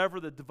whatever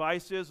the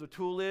device is, the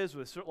tool is,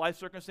 or the life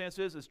circumstance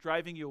is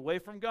driving you away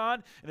from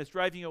God and it's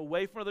driving you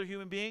away from other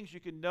human beings, you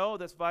can know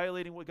that's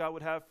violating what God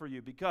would have for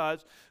you,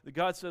 because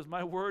God says,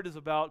 my word is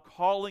about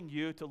calling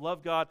you to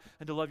love God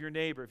and to love your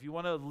neighbor. If you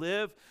want to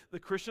live the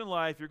Christian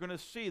life, you're going to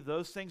see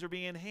those things are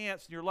being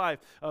enhanced in your life.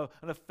 An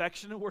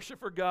affection and worship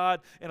for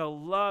God and a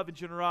love and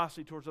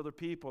generosity towards other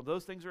people.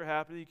 Those things are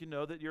happening. You can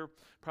know that you're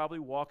probably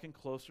walking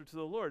closer to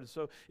the Lord. And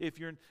so if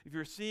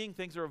you're seeing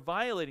things that are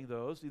violating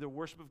those, either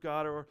worship of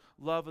God or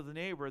love of the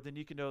neighbor, then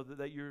you can know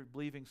that you're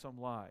believing some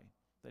lie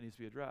that needs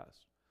to be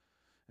addressed.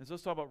 And so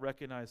let's talk about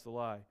recognize the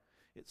lie.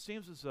 It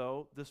seems as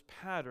though this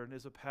pattern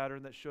is a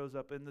pattern that shows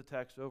up in the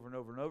text over and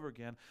over and over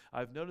again.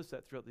 I've noticed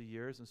that throughout the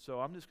years, and so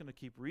I'm just going to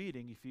keep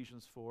reading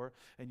Ephesians 4,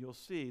 and you'll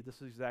see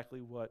this is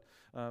exactly what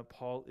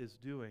Paul is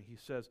doing. He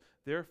says,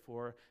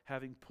 therefore,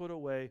 having put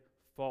away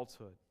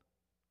falsehood,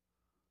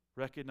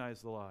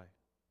 recognize the lie.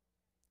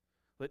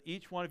 Let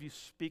each one of you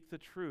speak the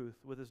truth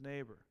with his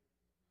neighbor.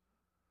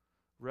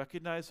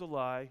 Recognize the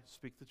lie,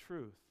 speak the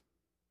truth,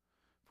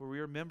 for we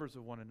are members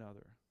of one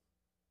another.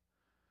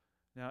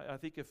 Now, I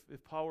think if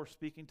Paul were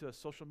speaking to a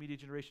social media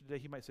generation today,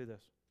 he might say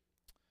this.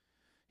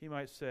 He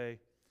might say,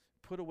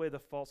 put away the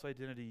false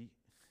identity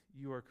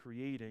you are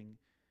creating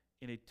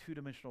in a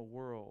two-dimensional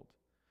world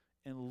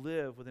and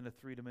live within a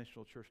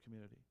three-dimensional church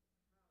community.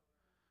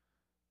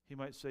 He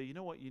might say, you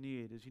know what you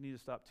need is you need to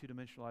stop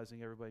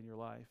two-dimensionalizing everybody in your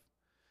life,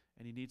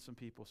 and you need some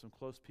people, some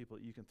close people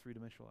that you can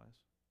three-dimensionalize.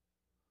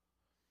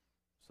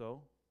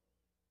 So,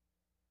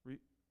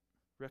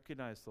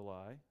 recognize the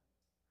lie,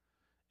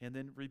 and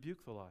then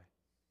rebuke the lie.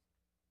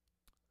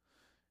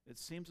 It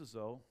seems as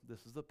though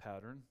this is the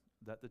pattern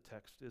that the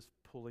text is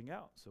pulling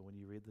out. So when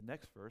you read the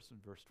next verse, in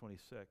verse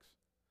 26,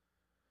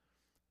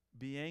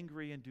 be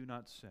angry and do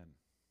not sin.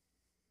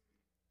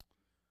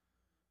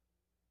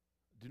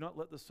 Do not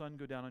let the sun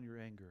go down on your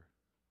anger.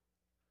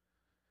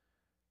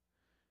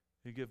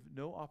 You give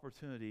no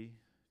opportunity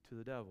to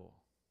the devil.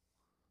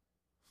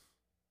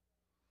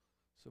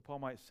 So Paul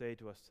might say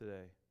to us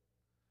today,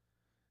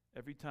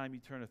 every time you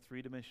turn a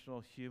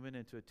three-dimensional human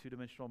into a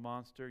two-dimensional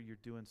monster, you're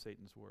doing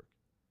Satan's work.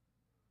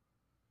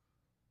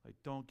 Like,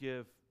 don't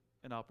give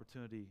an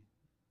opportunity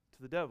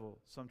to the devil.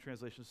 Some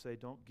translations say,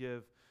 don't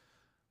give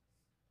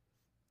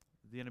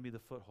the enemy the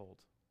foothold.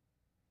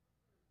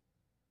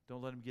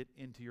 Don't let him get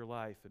into your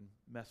life and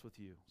mess with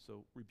you.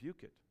 So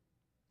rebuke it.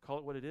 Call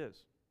it what it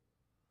is.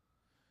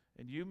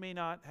 And you may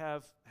not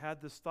have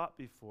had this thought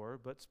before,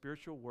 but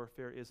spiritual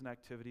warfare is an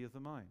activity of the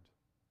mind.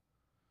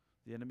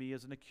 The enemy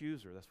is an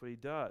accuser. That's what he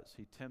does.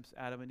 He tempts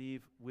Adam and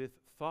Eve with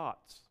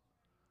thoughts.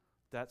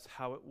 That's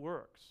how it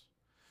works.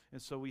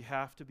 And so we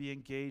have to be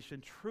engaged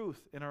in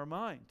truth in our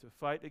mind to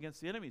fight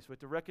against the enemy. So we have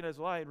to recognize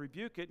the lie and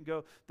rebuke it and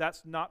go,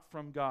 that's not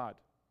from God.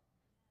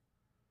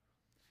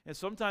 And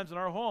sometimes in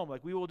our home,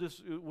 like we will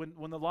just,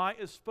 when the lie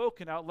is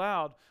spoken out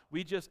loud,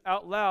 we just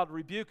out loud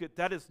rebuke it.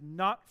 That is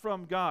not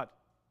from God.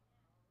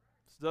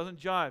 This doesn't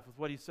jive with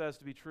what he says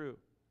to be true.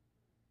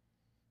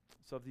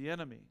 It's of the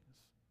enemy.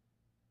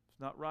 It's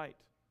not right.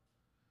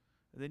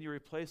 And then you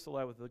replace the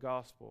lie with the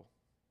gospel.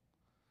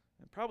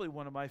 And probably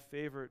one of my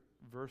favorite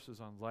verses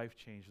on life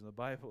change in the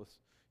Bible is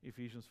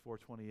Ephesians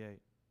 4:28.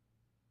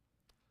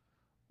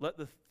 Let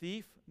the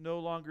thief no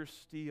longer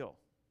steal,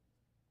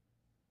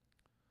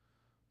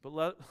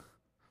 but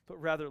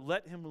rather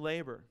let him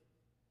labor,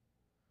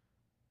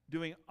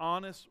 doing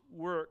honest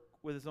work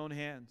with his own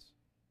hands,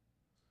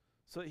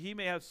 so that he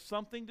may have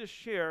something to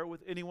share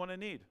with anyone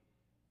in need.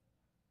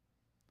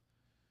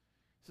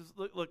 He says,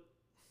 look,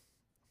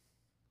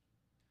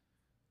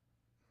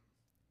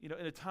 you know,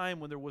 in a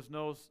time when there was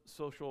no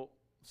social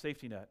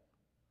safety net,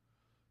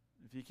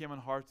 if you came on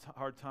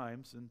hard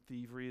times, and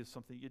thievery is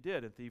something you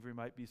did, and thievery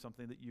might be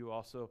something that you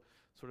also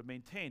sort of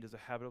maintained as a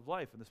habit of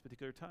life in this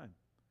particular time.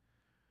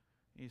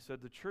 And he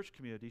said the church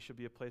community should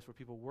be a place where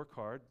people work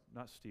hard,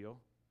 not steal,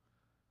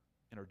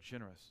 and are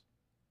generous.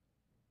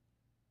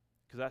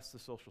 Because that's the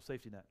social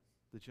safety net,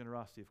 the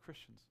generosity of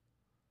Christians.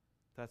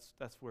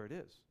 That's where it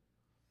is.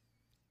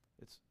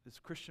 It's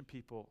Christian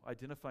people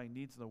identifying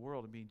needs in the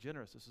world and being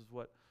generous. This is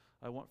what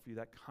I want for you,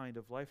 that kind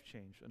of life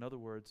change. In other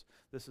words,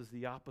 this is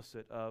the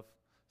opposite of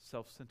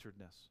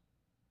self-centeredness.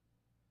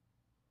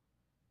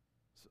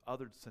 It's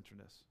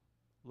other-centeredness,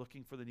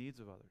 looking for the needs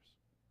of others.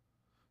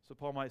 So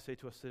Paul might say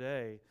to us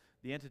today,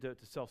 the antidote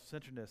to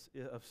self-centeredness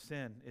of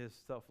sin is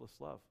selfless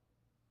love.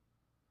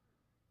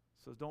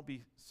 So don't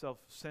be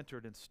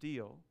self-centered and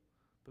steal,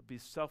 but be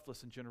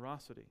selfless in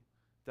generosity.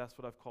 That's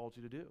what I've called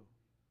you to do.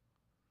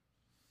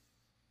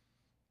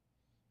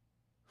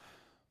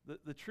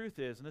 The truth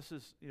is, and this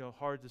is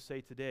hard to say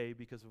today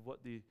because of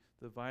what the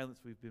violence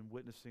we've been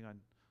witnessing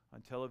on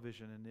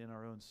television and in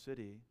our own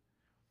city,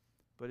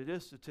 but it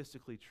is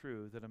statistically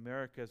true that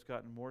America has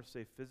gotten more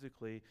safe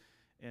physically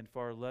and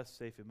far less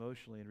safe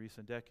emotionally in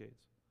recent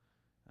decades.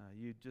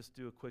 You just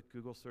do a quick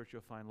Google search,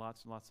 you'll find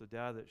lots and lots of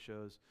data that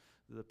shows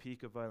that the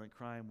peak of violent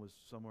crime was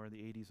somewhere in the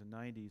 80s and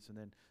 90s, and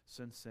then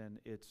since then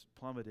it's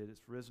plummeted.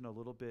 It's risen a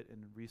little bit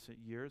in recent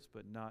years,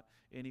 but not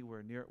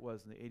anywhere near it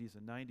was in the 80s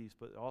and 90s.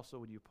 But also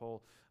when you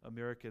poll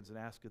Americans and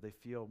ask if they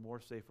feel more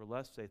safe or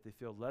less safe, they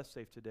feel less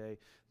safe today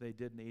than they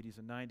did in the 80s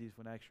and 90s,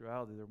 when in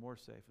actuality they're more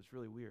safe. It's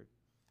really weird.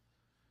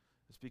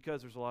 It's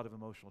because there's a lot of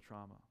emotional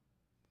trauma,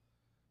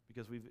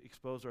 because we've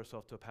exposed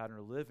ourselves to a pattern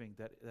of living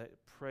that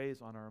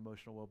preys on our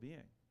emotional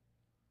well-being.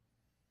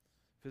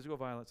 Physical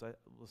violence,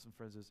 listen,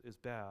 friends, is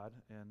bad,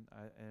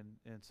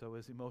 and so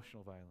is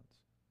emotional violence.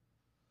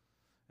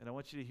 And I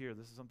want you to hear,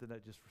 this is something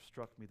that just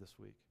struck me this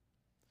week.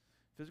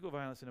 Physical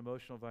violence and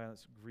emotional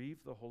violence grieve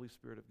the Holy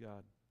Spirit of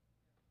God.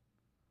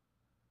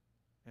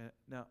 And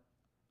now,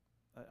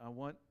 I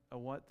want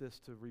this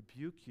to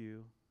rebuke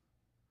you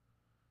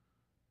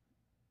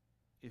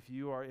if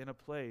you are in a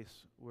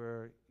place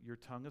where your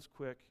tongue is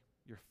quick,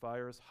 your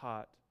fire is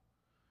hot,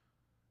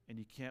 and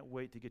you can't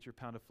wait to get your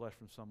pound of flesh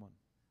from someone.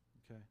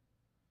 Okay?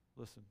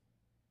 Listen.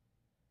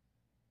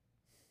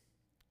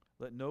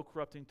 Let no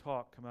corrupting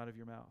talk come out of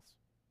your mouths,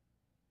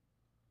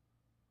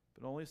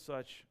 but only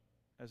such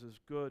as is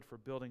good for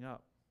building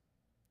up,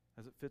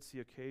 as it fits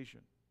the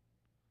occasion,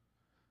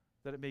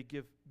 that it may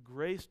give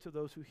grace to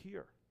those who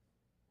hear.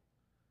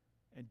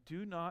 And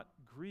do not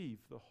grieve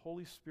the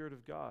Holy Spirit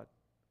of God,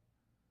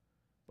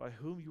 by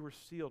whom you were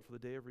sealed for the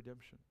day of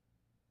redemption.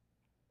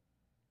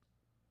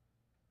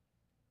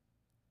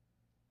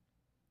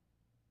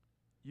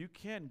 You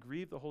can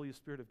grieve the Holy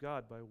Spirit of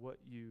God by what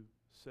you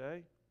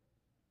say,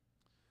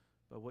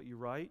 by what you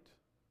write,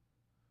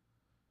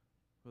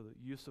 by the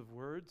use of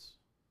words.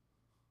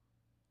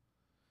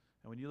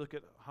 And when you look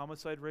at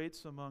homicide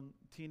rates among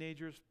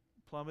teenagers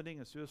plummeting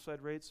and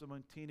suicide rates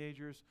among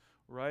teenagers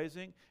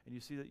rising, and you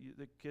see that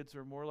the kids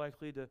are more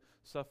likely to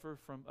suffer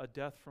from a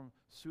death from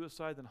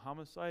suicide than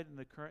homicide in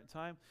the current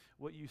time,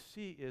 what you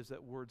see is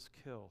that words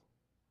kill.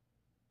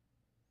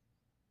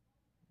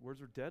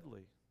 Words are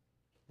deadly.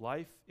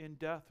 Life in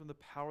death from the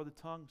power of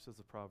the tongue, says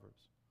the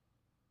Proverbs.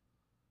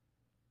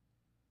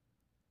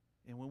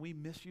 And when we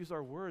misuse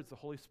our words, the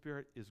Holy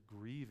Spirit is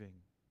grieving.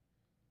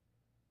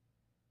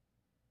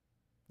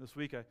 This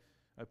week I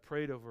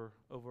prayed over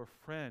a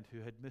friend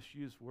who had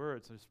misused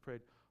words. I just prayed,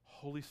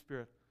 Holy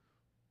Spirit,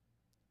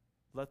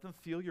 let them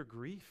feel your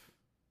grief.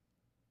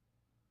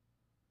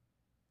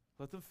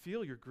 Let them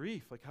feel your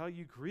grief, like how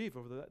you grieve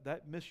over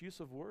that misuse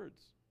of words.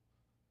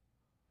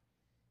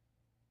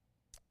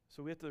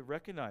 So we have to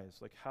recognize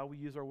like how we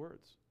use our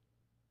words.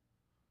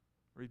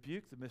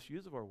 Rebuke the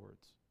misuse of our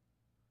words.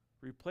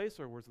 Replace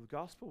our words with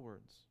gospel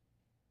words.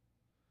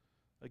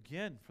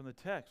 Again, from the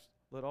text,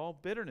 let all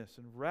bitterness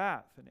and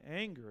wrath and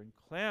anger and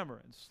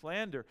clamor and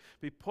slander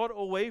be put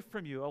away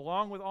from you,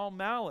 along with all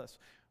malice.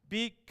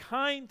 Be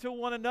kind to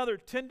one another,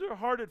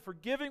 tender-hearted,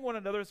 forgiving one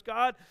another as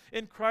God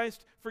in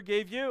Christ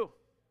forgave you.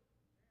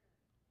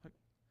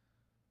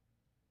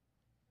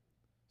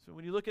 So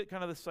when you look at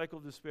kind of the cycle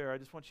of despair, I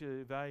just want you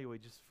to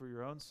evaluate just for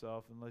your own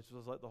self, and let's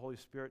just let the Holy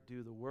Spirit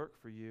do the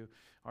work for you.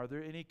 Are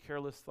there any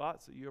careless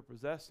thoughts that you are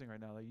possessing right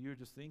now, that you're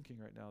just thinking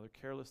right now? They're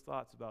careless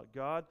thoughts about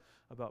God,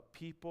 about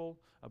people,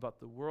 about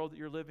the world that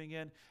you're living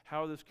in.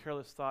 How are those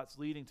careless thoughts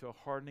leading to a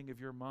hardening of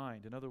your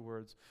mind? In other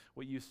words,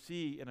 what you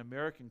see in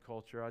American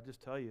culture, I'll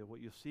just tell you,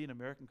 what you see in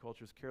American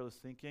culture is careless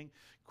thinking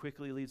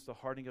quickly leads to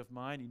hardening of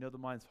mind. You know the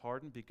mind's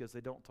hardened because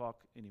they don't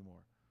talk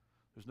anymore.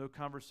 There's no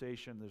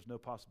conversation. There's no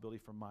possibility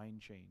for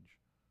mind change.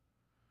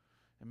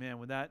 And man,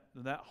 when that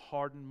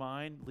hardened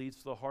mind leads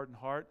to the hardened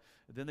heart,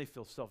 then they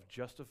feel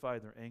self-justified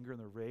in their anger and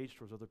their rage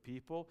towards other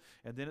people.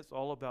 And then it's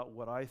all about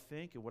what I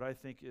think, and what I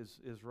think is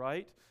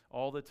right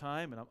all the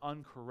time, and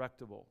I'm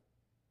uncorrectable.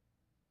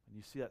 And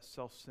you see that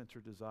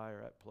self-centered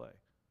desire at play.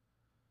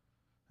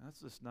 And that's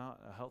just not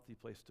a healthy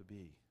place to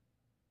be.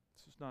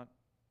 It's just not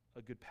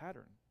a good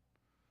pattern.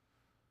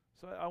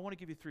 So I want to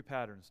give you three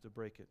patterns to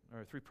break it,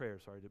 or three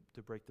prayers,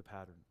 to break the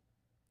pattern.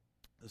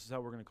 This is how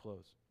we're going to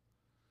close.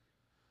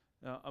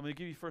 Now, I'm going to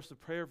give you first a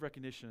prayer of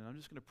recognition, and I'm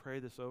just going to pray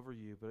this over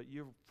you, but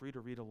you're free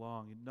to read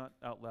along, not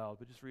out loud,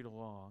 but just read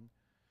along.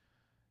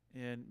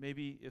 And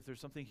maybe if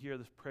there's something here,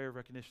 this prayer of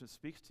recognition that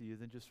speaks to you,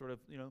 then just sort of,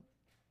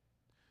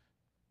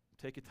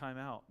 take a time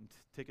out and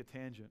take a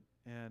tangent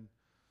and,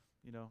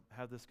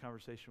 have this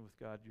conversation with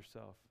God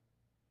yourself.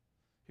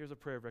 Here's a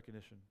prayer of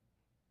recognition.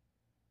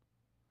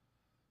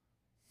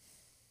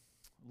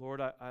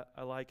 Lord,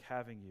 I like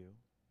having you,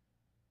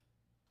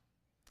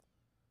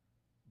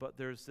 but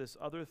there's this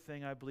other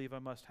thing I believe I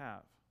must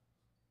have.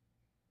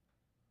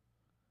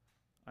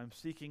 I'm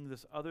seeking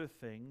this other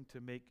thing to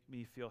make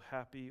me feel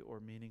happy or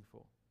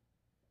meaningful.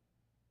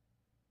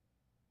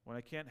 When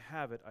I can't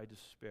have it, I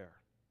despair.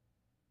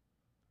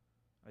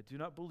 I do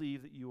not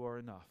believe that you are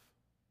enough.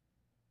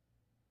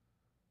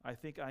 I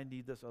think I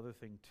need this other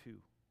thing too.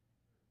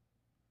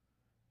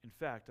 In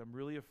fact, I'm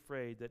really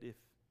afraid that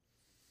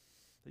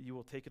you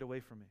will take it away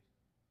from me.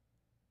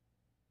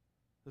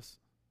 This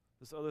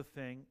other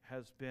thing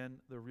has been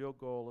the real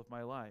goal of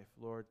my life.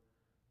 Lord,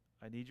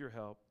 I need your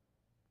help.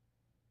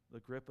 The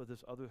grip of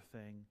this other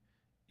thing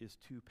is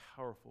too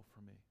powerful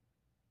for me.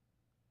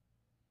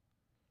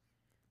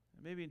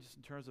 And maybe just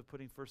in terms of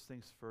putting first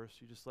things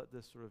first, you just let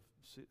this sort of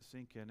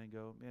sink in and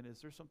go, man,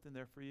 is there something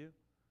there for you?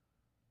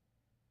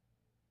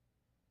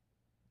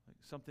 Like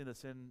something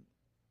that's in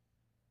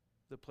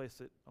the place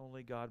that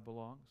only God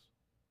belongs?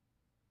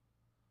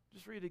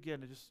 Just read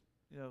again and just,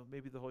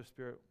 maybe the Holy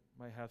Spirit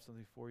might have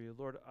something for you.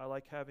 Lord, I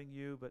like having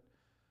you, but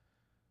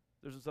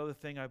there's this other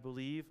thing I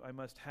believe I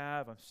must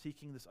have. I'm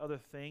seeking this other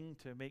thing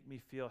to make me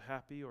feel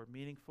happy or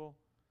meaningful.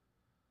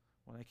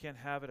 When I can't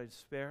have it, I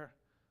despair.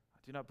 I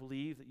do not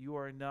believe that you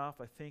are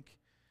enough. I think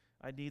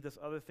I need this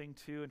other thing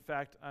too. In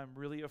fact, I'm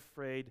really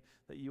afraid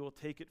that you will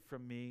take it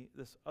from me.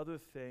 This other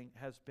thing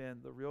has been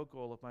the real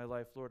goal of my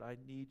life. Lord, I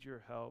need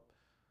your help.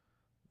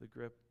 The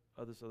grip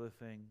of this other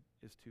thing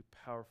is too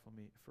powerful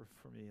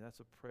for me. That's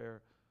a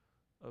prayer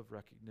of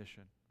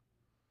recognition.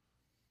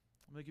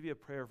 I'm going to give you a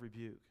prayer of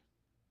rebuke.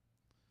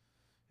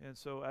 And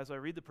so as I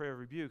read the prayer of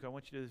rebuke, I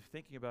want you to be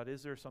thinking about,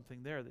 is there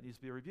something there that needs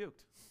to be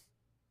rebuked?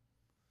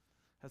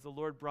 Has the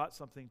Lord brought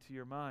something to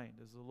your mind?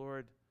 Has the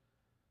Lord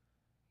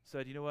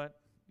said, you know what?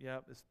 Yeah,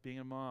 it's being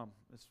a mom.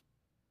 It's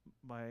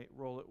my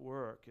role at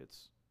work.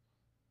 It's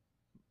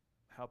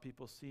how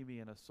people see me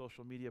in a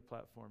social media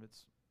platform.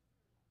 It's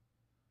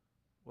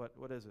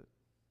what is it?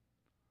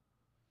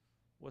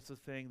 What's the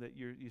thing that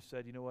you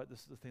said, you know what,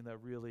 this is the thing that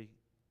really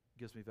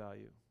gives me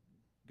value.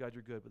 God,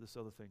 you're good, but this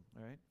other thing,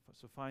 all right?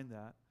 So find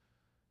that,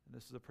 and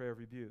this is a prayer of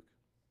rebuke.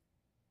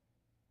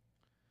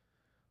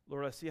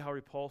 Lord, I see how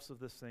repulsive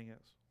this thing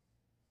is.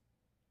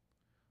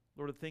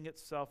 Lord, the thing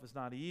itself is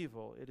not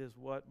evil. It is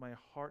what my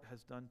heart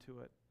has done to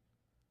it,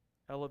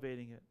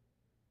 elevating it,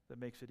 that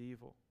makes it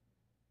evil.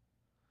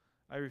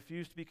 I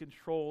refuse to be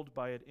controlled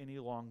by it any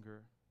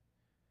longer.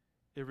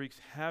 It wreaks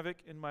havoc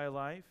in my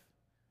life.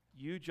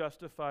 You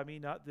justify me,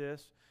 not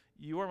this.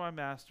 You are my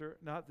master,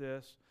 not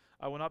this.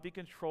 I will not be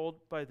controlled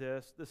by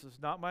this. This is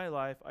not my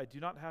life. I do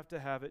not have to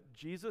have it.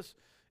 Jesus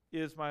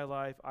is my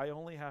life. I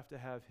only have to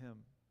have him.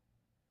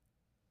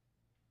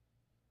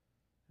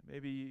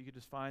 Maybe you could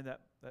just find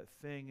that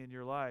thing in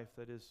your life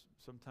that is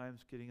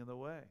sometimes getting in the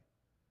way.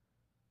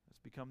 It's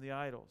become the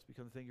idol. It's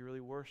become the thing you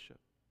really worship.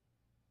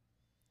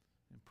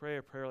 And pray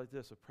a prayer like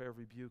this, a prayer of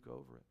rebuke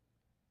over it.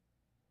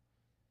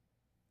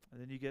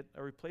 And then you get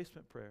a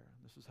replacement prayer.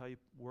 This is how you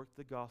work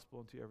the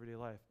gospel into your everyday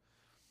life.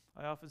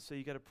 I often say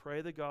you got to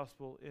pray the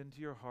gospel into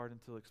your heart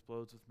until it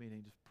explodes with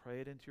meaning. Just pray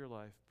it into your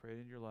life. Pray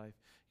it in your life.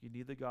 You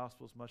need the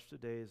gospel as much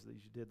today as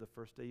you did the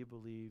first day you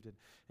believed,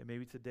 and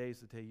maybe today's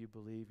the day you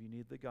believe. You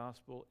need the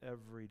gospel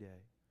every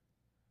day.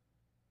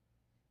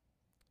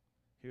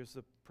 Here's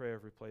the prayer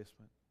of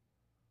replacement.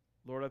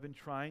 Lord, I've been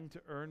trying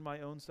to earn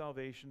my own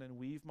salvation and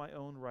weave my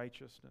own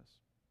righteousness.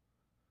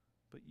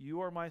 But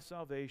you are my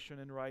salvation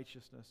and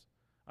righteousness.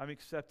 I'm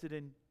accepted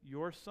in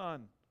your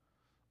Son.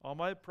 All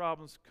my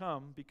problems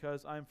come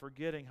because I'm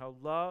forgetting how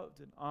loved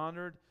and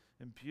honored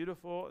and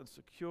beautiful and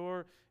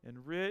secure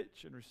and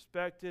rich and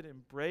respected,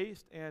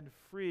 embraced and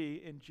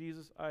free in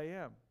Jesus I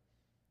am.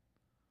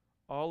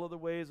 All other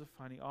ways of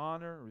finding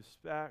honor,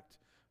 respect,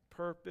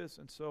 purpose,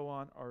 and so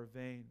on are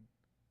vain.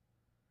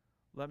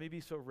 Let me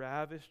be so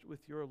ravished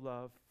with your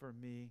love for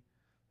me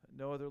that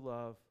no other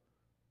love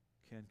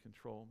can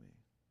control me.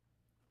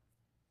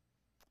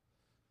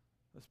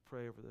 Let's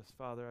pray over this.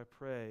 Father, I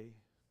pray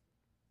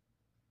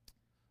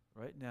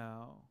right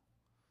now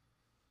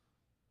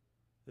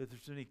that if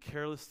there's any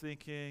careless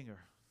thinking or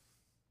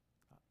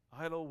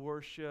idol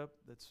worship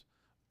that's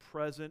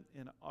present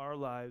in our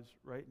lives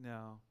right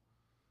now,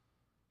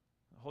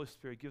 the Holy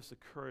Spirit gives the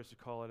courage to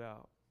call it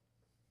out.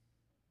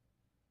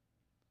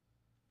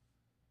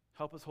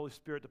 Help us, Holy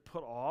Spirit, to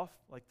put off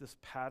like this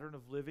pattern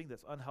of living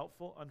that's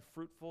unhelpful,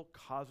 unfruitful,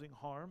 causing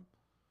harm.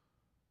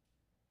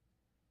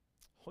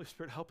 Holy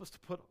Spirit, help us to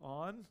put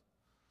on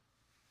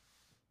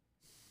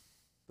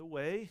the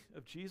way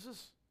of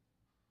Jesus,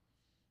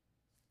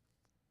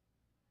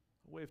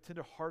 a way of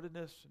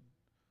tenderheartedness and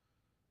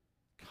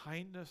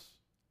kindness,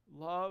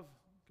 love,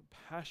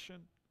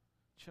 compassion,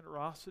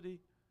 generosity.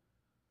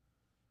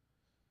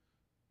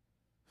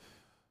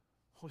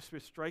 Holy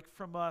Spirit, strike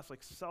from us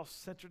like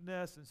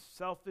self-centeredness and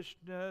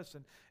selfishness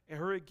and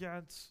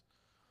arrogance.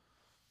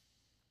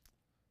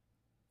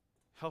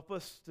 Help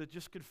us to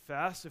just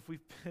confess if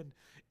we've been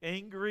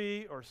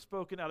angry or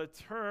spoken out of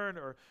turn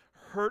or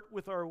hurt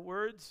with our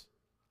words.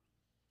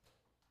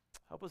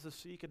 Help us to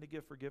seek and to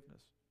give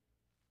forgiveness.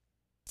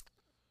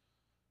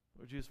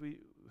 Lord Jesus,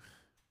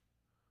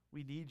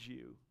 we need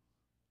you.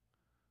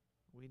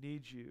 We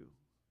need you.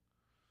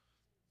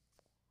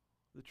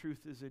 The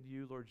truth is in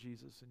you, Lord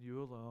Jesus, and you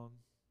alone.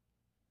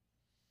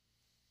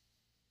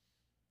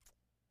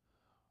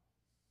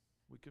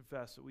 We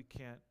confess that we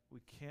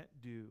can't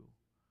do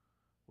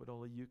what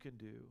only you can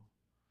do.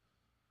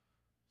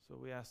 So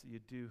we ask that you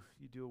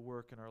do a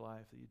work in our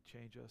life, that you'd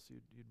change us,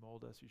 you'd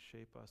mold us, you'd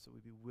shape us, that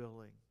we'd be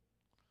willing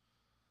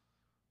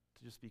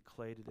to just be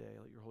clay today.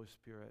 Let your Holy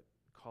Spirit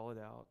call it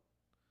out.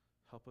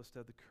 Help us to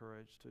have the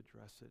courage to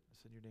address it.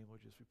 It's in your name,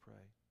 Lord Jesus, we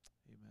pray.